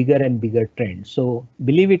a bigger and bigger trend. So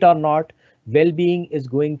believe it or not, well-being is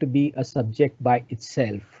going to be a subject by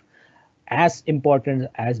itself, as important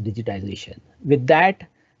as digitization. With that,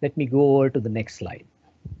 let me go over to the next slide.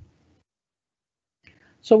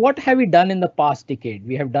 So what have we done in the past decade?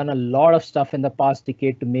 We have done a lot of stuff in the past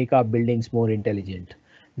decade to make our buildings more intelligent.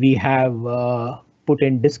 We have put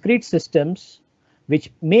in discrete systems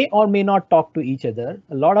which may or may not talk to each other,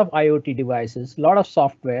 a lot of IoT devices, a lot of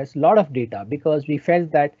softwares, a lot of data, because we felt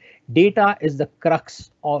that data is the crux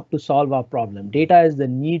to solve our problem. Data is the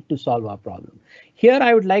need to solve our problem. Here,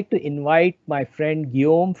 I would like to invite my friend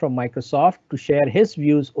Guillaume from Microsoft to share his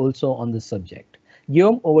views also on this subject.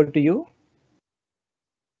 Guillaume, over to you.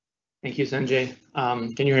 Thank you, Sanjay.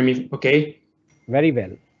 Can you hear me okay? Very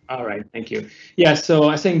well. All right, thank you. Yeah, so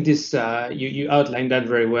I think this you outlined that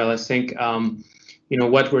very well. I think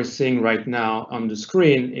what we're seeing right now on the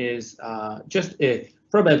screen is just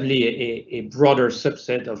probably a broader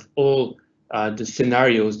subset of all the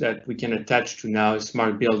scenarios that we can attach to now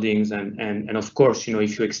smart buildings, and of course,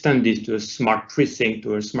 if you extend this to a smart precinct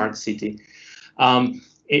or a smart city.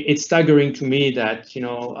 It's staggering to me that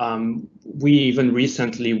we even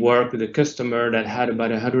recently worked with a customer that had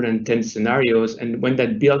about 110 scenarios, and when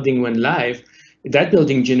that building went live, that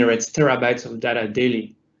building generates terabytes of data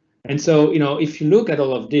daily. And so if you look at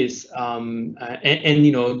all of this and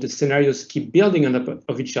the scenarios keep building on top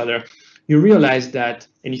of each other, you realize that,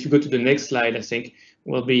 and if you go to the next slide, I think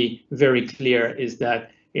will be very clear, is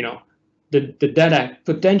that the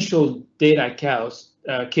potential data chaos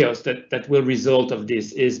that will result of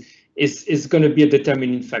this is going to be a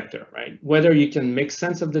determining factor, right? Whether you can make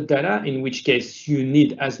sense of the data, in which case you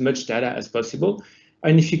need as much data as possible,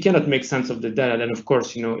 and if you cannot make sense of the data, then of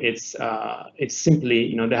course it's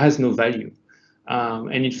simply there has no value.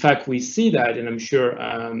 And in fact, we see that, and I'm sure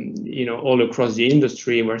all across the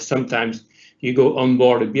industry, where sometimes you go on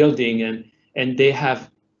board a building and they have,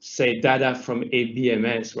 say, data from a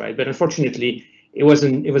BMS, right? But unfortunately, it was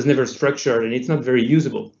never structured, and it's not very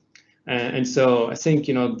usable. And so I think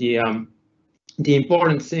the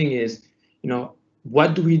important thing is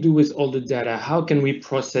what do we do with all the data? How can we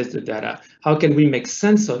process the data? How can we make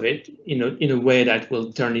sense of it in a way that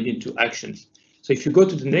will turn it into actions? So if you go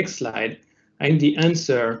to the next slide, I think the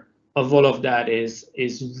answer of all of that is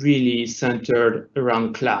really centered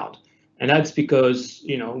around cloud, and that's because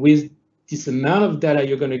with this amount of data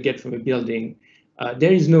you're going to get from a building,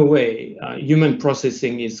 there is no way human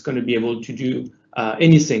processing is going to be able to do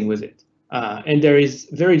anything with it. And there is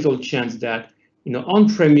very little chance that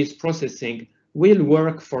on-premise processing will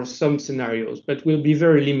work for some scenarios, but will be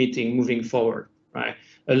very limiting moving forward, right?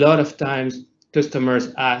 A lot of times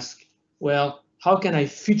customers ask, well, how can I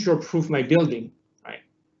future-proof my building, right?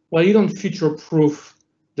 Well, you don't future-proof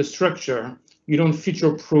the structure, you don't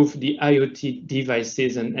future-proof the IoT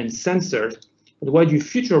devices and sensors, but what you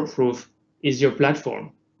future-proof is your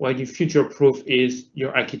platform. What you future-proof is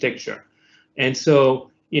your architecture. And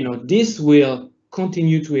so this will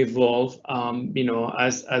continue to evolve.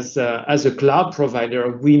 As a cloud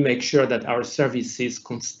provider, we make sure that our services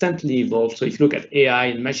constantly evolve. So if you look at AI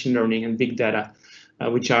and machine learning and big data,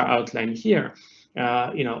 which are outlined here,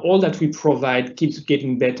 all that we provide keeps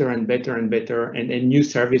getting better and better and better, and new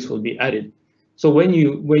service will be added. So when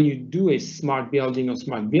you do a smart building or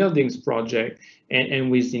smart buildings project,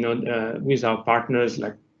 and with with our partners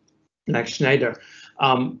like Schneider,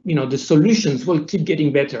 the solutions will keep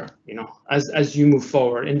getting better, as you move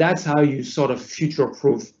forward, and that's how you sort of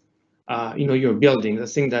future-proof, your buildings. I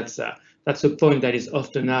think that's a point that is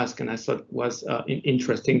often asked, and I thought was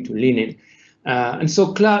interesting to lean in. And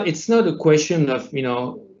so cloud, it's not a question of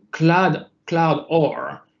cloud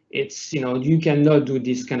or it's you cannot do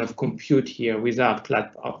this kind of compute here without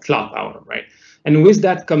cloud power, right? And with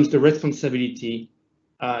that comes the responsibility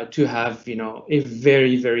to have a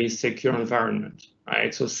very, very secure environment,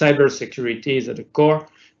 right? So cybersecurity is at the core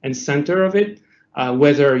and center of it,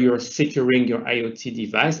 whether you're securing your IoT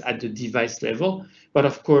device at the device level, but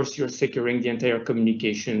of course you're securing the entire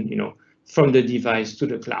communication, from the device to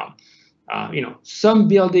the cloud. Some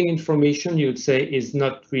building information you would say is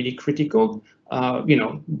not really critical.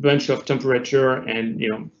 Bunch of temperature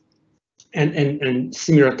and and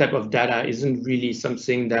similar type of data isn't really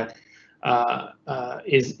something that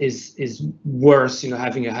is worth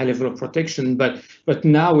having a high level of protection. But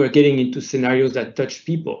now we're getting into scenarios that touch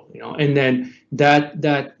people, and then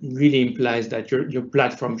that really implies that your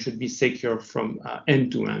platform should be secure from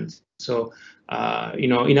end to end. So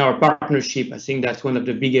in our partnership, I think that's one of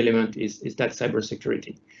the big elements is that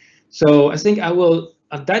cybersecurity. So I think I will,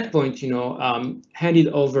 at that point, hand it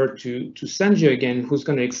over to Sanjay again, who's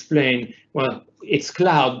going to explain, well, it's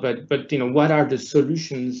cloud, but what are the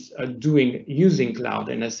solutions doing using cloud?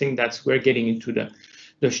 And I think that's we're getting into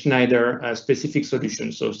the Schneider specific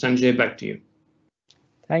solution. So Sanjay, back to you.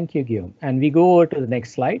 Thank you, Guillaume. And we go over to the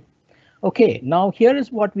next slide. Okay, now here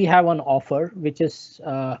is what we have on offer, which is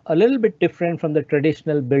a little bit different from the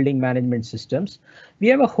traditional building management systems. We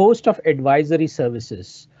have a host of advisory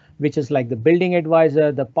services, which is like the building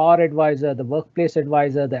advisor, the power advisor, the workplace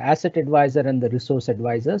advisor, the asset advisor, and the resource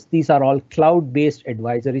advisors. These are all cloud-based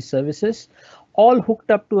advisory services, all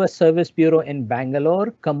hooked up to a service bureau in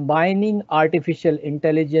Bangalore, combining artificial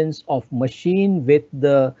intelligence of machine with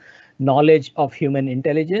the knowledge of human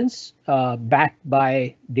intelligence, backed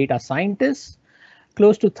by data scientists.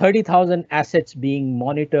 Close to 30,000 assets being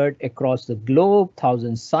monitored across the globe,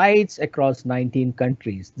 1,000 sites across 19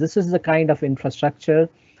 countries. This is the kind of infrastructure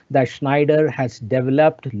that Schneider has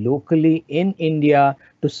developed locally in India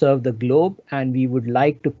to serve the globe. And we would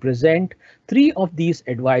like to present 3 of these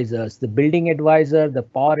advisors, the building advisor, the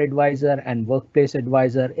power advisor, and workplace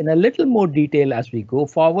advisor, in a little more detail as we go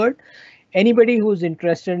forward. Anybody who's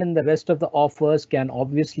interested in the rest of the offers can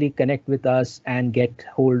obviously connect with us and get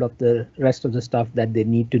hold of the rest of the stuff that they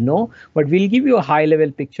need to know. But we'll give you a high level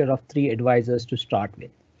picture of 3 advisors to start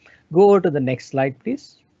with. Go over to the next slide,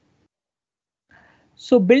 please.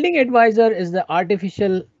 So building advisor is the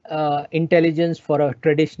artificial intelligence for a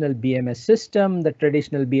traditional BMS system. The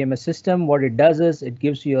traditional BMS system, what it does is it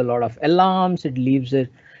gives you a lot of alarms. It leaves it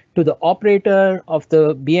to the operator of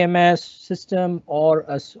the BMS system or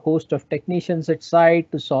a host of technicians at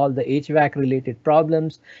site to solve the HVAC related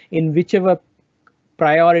problems in whichever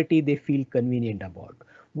priority they feel convenient about.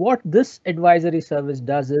 What this advisory service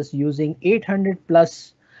does is, using 800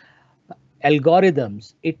 plus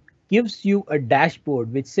algorithms, it gives you a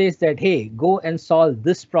dashboard which says that, hey, go and solve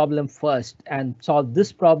this problem first and solve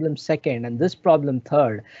this problem second and this problem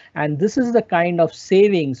third. And this is the kind of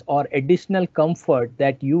savings or additional comfort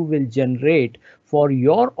that you will generate for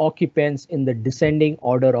your occupants in the descending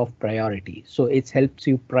order of priority. So it helps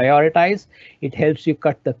you prioritize. It helps you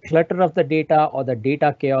cut the clutter of the data or the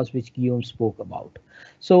data chaos which Guillaume spoke about.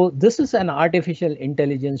 So this is an artificial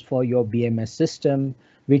intelligence for your BMS system,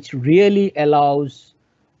 which really allows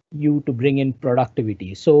you to bring in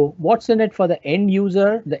productivity. So what's in it for the end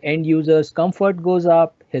user? The end user's comfort goes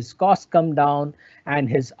up, his costs come down, and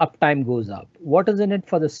his uptime goes up. What is in it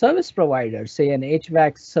for the service provider, say an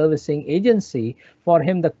HVAC servicing agency? For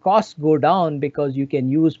him, the costs go down because you can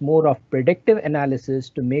use more of predictive analysis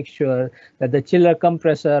to make sure that the chiller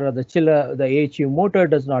compressor or the AHU motor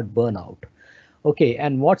does not burn out. Okay,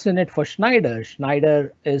 and what's in it for Schneider?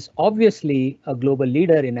 Schneider is obviously a global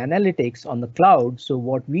leader in analytics on the cloud. So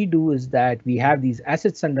what we do is that we have these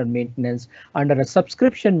assets under maintenance under a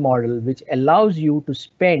subscription model, which allows you to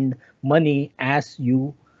spend money as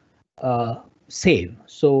you save.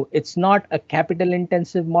 So it's not a capital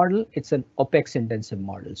intensive model, it's an OPEX intensive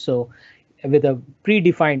model. So with a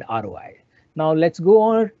predefined ROI. Now let's go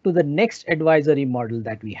on to the next advisory model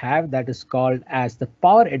that we have, that is called as the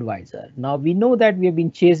power advisor. Now we know that we have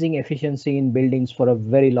been chasing efficiency in buildings for a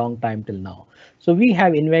very long time till now. So we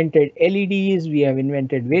have invented LEDs, we have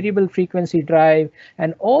invented variable frequency drive,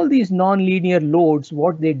 and all these non-linear loads,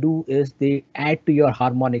 what they do is they add to your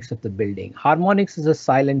harmonics of the building. Harmonics is a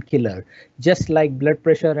silent killer. Just like blood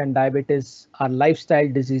pressure and diabetes are lifestyle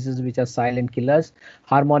diseases which are silent killers,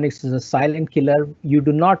 harmonics is a silent killer. You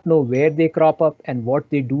do not know where they crop up and what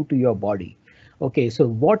they do to your body. Okay, so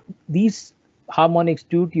what these harmonics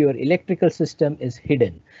do to your electrical system is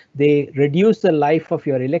hidden. They reduce the life of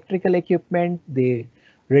your electrical equipment, they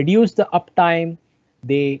reduce the uptime,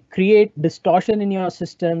 they create distortion in your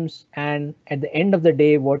systems, and at the end of the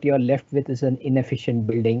day, what you're left with is an inefficient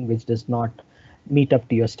building which does not meet up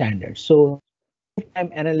to your standards. So real-time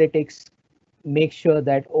analytics make sure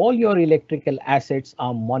that all your electrical assets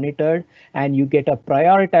are monitored and you get a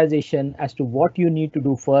prioritization as to what you need to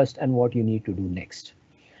do first and what you need to do next.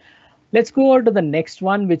 Let's go on to the next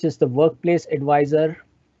one, which is the workplace advisor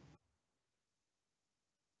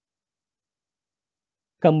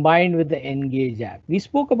combined with the Engage app. We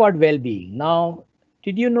spoke about well-being. Now,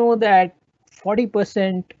 did you know that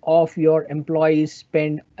 40% of your employees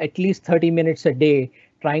spend at least 30 minutes a day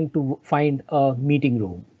trying to find a meeting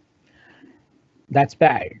room? That's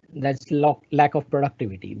bad. That's lack of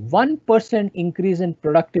productivity. 1% increase in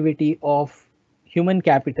productivity of human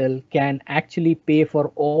capital can actually pay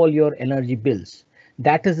for all your energy bills.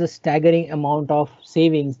 That is a staggering amount of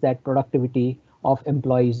savings that productivity of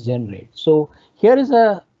employees generate. So here is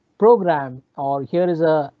a program, or here is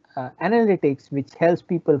a analytics which helps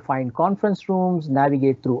people find conference rooms,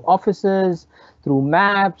 navigate through offices, through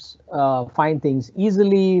maps, find things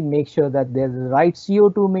easily, make sure that there's the right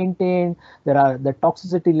CO2 maintained, the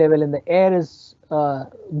toxicity level in the air is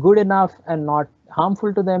good enough and not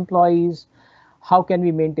harmful to the employees. How can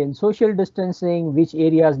we maintain social distancing? Which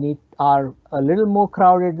areas are a little more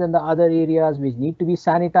crowded than the other areas, which need to be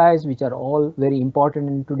sanitized, which are all very important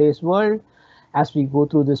in today's world as we go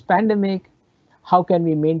through this pandemic. How can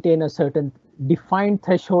we maintain a certain defined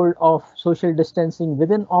threshold of social distancing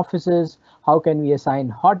within offices? How can we assign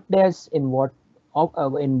hot desks? In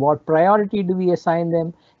what priority do we assign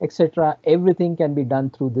them, etc. Everything can be done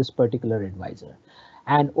through this particular advisor.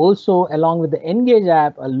 And also, along with the Engage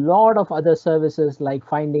app, a lot of other services like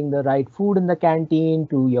finding the right food in the canteen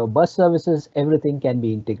to your bus services, everything can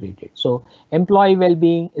be integrated. So employee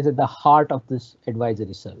well-being is at the heart of this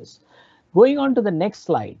advisory service. Going on to the next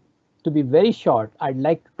slide, to be very short, I'd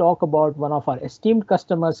like to talk about one of our esteemed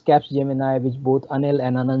customers, Capgemini, which both Anil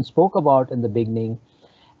and Anand spoke about in the beginning,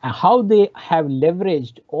 and how they have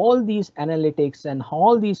leveraged all these analytics and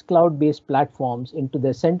all these cloud-based platforms into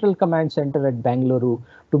their central command center at Bangalore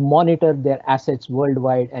to monitor their assets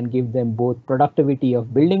worldwide and give them both productivity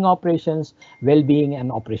of building operations, well-being,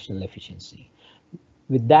 and operational efficiency.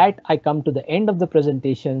 With that, I come to the end of the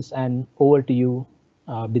presentations, and over to you,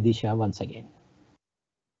 Bidisha, once again.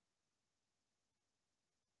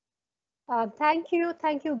 Thank you,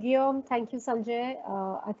 Guillaume. Thank you, Sanjay.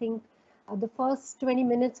 I think the first 20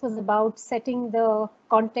 minutes was about setting the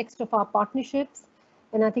context of our partnerships,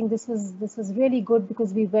 and I think this was really good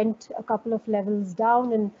because we went a couple of levels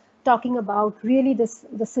down and talking about really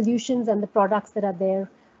the solutions and the products that are there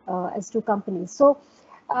as two companies. So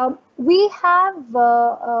we have,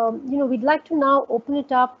 we'd like to now open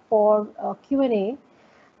it up for Q&A.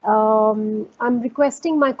 I'm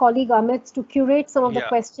requesting my colleague Amit to curate some of the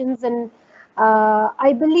questions, and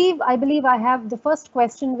I believe I have the first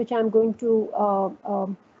question, which I'm going to,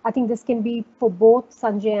 I think this can be for both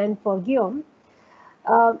Sanjay and for Guillaume.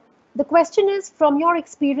 The question is, from your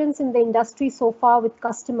experience in the industry so far with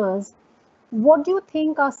customers, what do you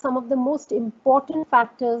think are some of the most important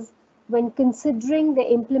factors when considering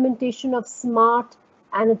the implementation of smart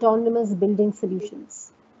and autonomous building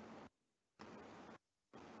solutions?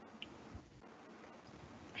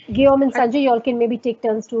 Guillaume and Sanjay, you all can maybe take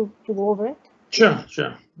turns to go over it. Sure.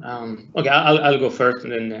 Okay, I'll go first,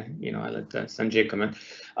 and then I'll let Sanjay comment.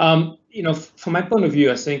 From my point of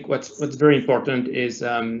view, I think what's very important is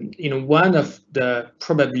one of the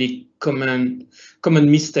probably common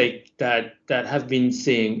mistake that have been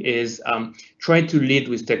seeing is try to lead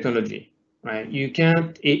with technology, right? You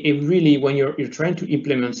can't. It really, when you're trying to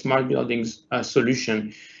implement smart buildings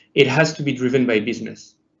solution, it has to be driven by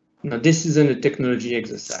business. Now, this isn't a technology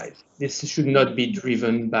exercise. This should not be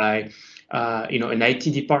driven by an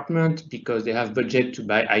IT department because they have budget to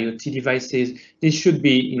buy IoT devices. This should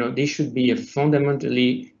be, a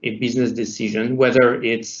fundamentally a business decision, whether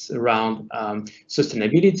it's around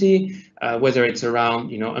sustainability, whether it's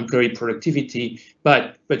around, employee productivity.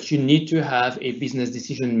 But you need to have a business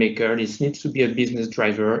decision maker. This needs to be a business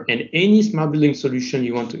driver, and any smart building solution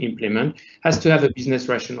you want to implement has to have a business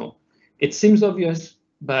rationale. It seems obvious,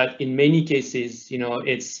 but in many cases,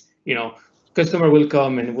 it's, customer will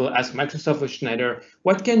come and will ask Microsoft or Schneider,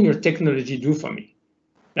 what can your technology do for me?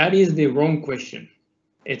 That is the wrong question.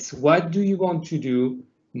 It's what do you want to do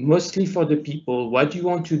mostly for the people? What do you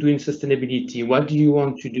want to do in sustainability? What do you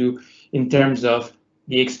want to do in terms of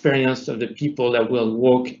the experience of the people that will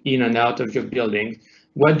walk in and out of your building?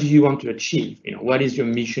 What do you want to achieve? What is your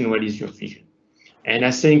mission? What is your vision? And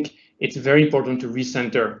I think it's very important to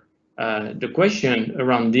recenter the question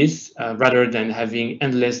around this rather than having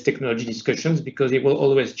endless technology discussions, because it will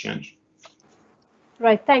always change.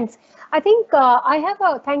 Right, thanks. I think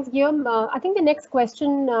thanks, Guillaume. I think the next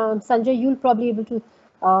question, Sanjay, you'll probably able to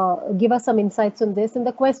give us some insights on this. And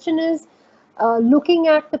the question is, looking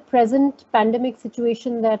at the present pandemic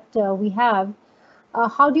situation that we have,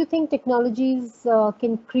 how do you think technologies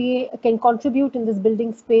can contribute in this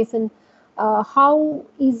building space, and how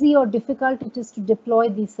easy or difficult it is to deploy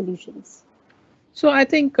these solutions? So I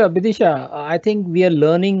think, Vidisha, I think we are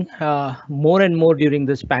learning more and more during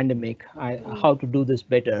this pandemic how to do this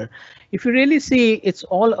better. If you really see, it's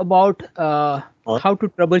all about how to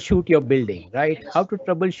troubleshoot your building, right? How to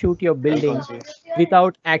troubleshoot your building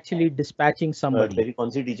without actually dispatching somebody.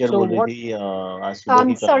 So what,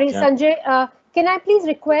 sorry, Sanjay, can I please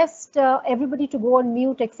request everybody to go on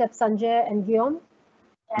mute except Sanjay and Guillaume?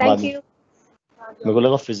 Thank you.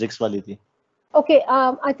 Physics wali thi. Okay,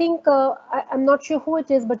 I think I'm not sure who it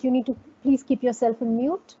is, but you need to please keep yourself on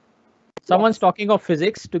mute. Someone's talking of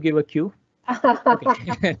physics to give a cue.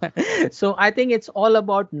 Okay. So I think it's all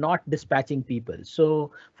about not dispatching people.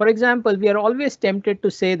 So, for example, we are always tempted to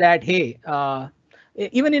say that, hey,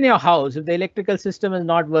 even in your house, if the electrical system is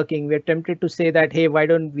not working, we're tempted to say that, hey, why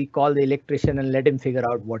don't we call the electrician and let him figure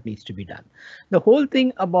out what needs to be done? The whole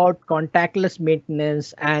thing about contactless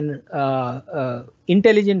maintenance and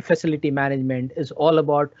intelligent facility management is all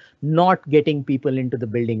about not getting people into the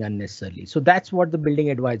building unnecessarily. So that's what the building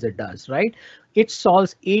advisor does, right? It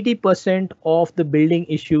solves 80% of the building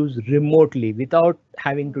issues remotely without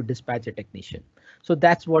having to dispatch a technician. So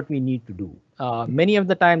that's what we need to do. Many of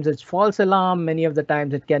the times it's false alarm. Many of the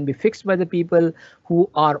times it can be fixed by the people who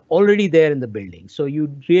are already there in the building. So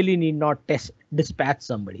you really need not dispatch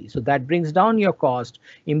somebody. So that brings down your cost,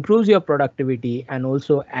 improves your productivity, and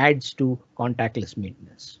also adds to contactless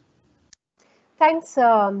maintenance. Thanks,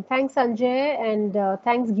 thanks, Sanjay, and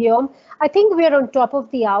thanks, Guillaume. I think we are on top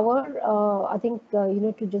of the hour. I think,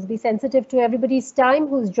 to just be sensitive to everybody's time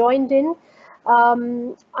who's joined in.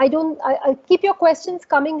 I keep your questions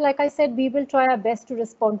coming. Like I said, we will try our best to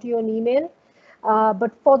respond to you on email.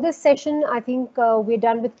 But for this session, I think we're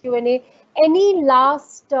done with Q&A. Any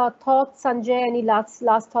last thoughts, Sanjay? Any last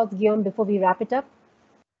thoughts, Guillaume, before we wrap it up?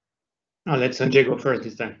 I'll let Sanjay go first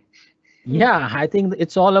this time. Yeah, I think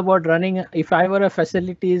it's all about running. If I were a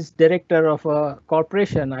facilities director of a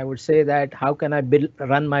corporation, I would say that how can I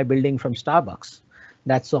run my building from Starbucks?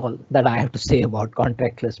 That's all that I have to say about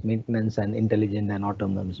contactless maintenance and intelligent and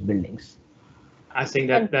autonomous buildings. I think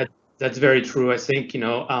that's very true. I think,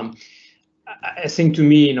 I think to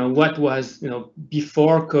me, what was,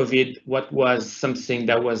 before COVID, what was something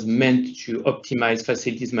that was meant to optimize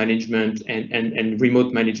facilities management and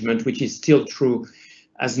remote management, which is still true,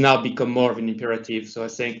 has now become more of an imperative. So I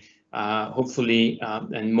think hopefully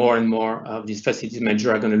and more of these facilities managers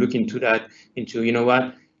are going to look into that,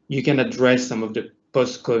 you can address some of the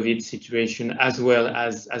post-COVID situation as well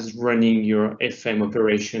as running your FM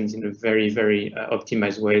operations in a very, very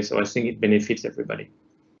optimized way. So I think it benefits everybody.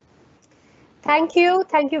 Thank you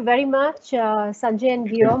very much, Sanjay and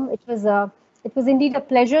Guillaume. It was indeed a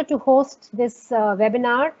pleasure to host this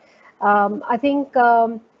webinar. I think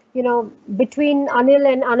between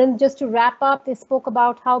Anil and Anand, just to wrap up, they spoke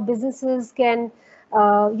about how businesses can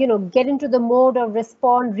get into the mode of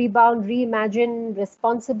respond, rebound, reimagine,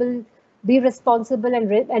 be responsible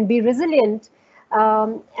and be resilient.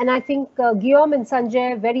 And I think Guillaume and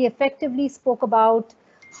Sanjay very effectively spoke about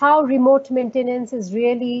how remote maintenance is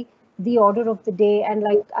really the order of the day. And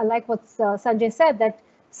I like what Sanjay said, that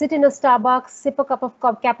sit in a Starbucks, sip a cup of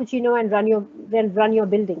cappuccino, and run your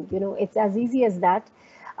building. It's as easy as that.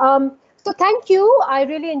 So thank you. I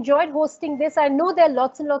really enjoyed hosting this. I know there are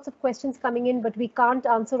lots and lots of questions coming in, but we can't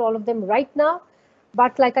answer all of them right now.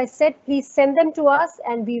 But like I said, please send them to us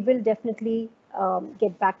and we will definitely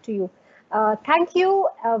get back to you. Thank you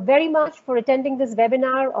very much for attending this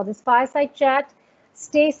webinar or this fireside chat.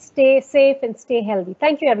 Stay safe and stay healthy.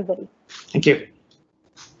 Thank you, everybody. Thank you.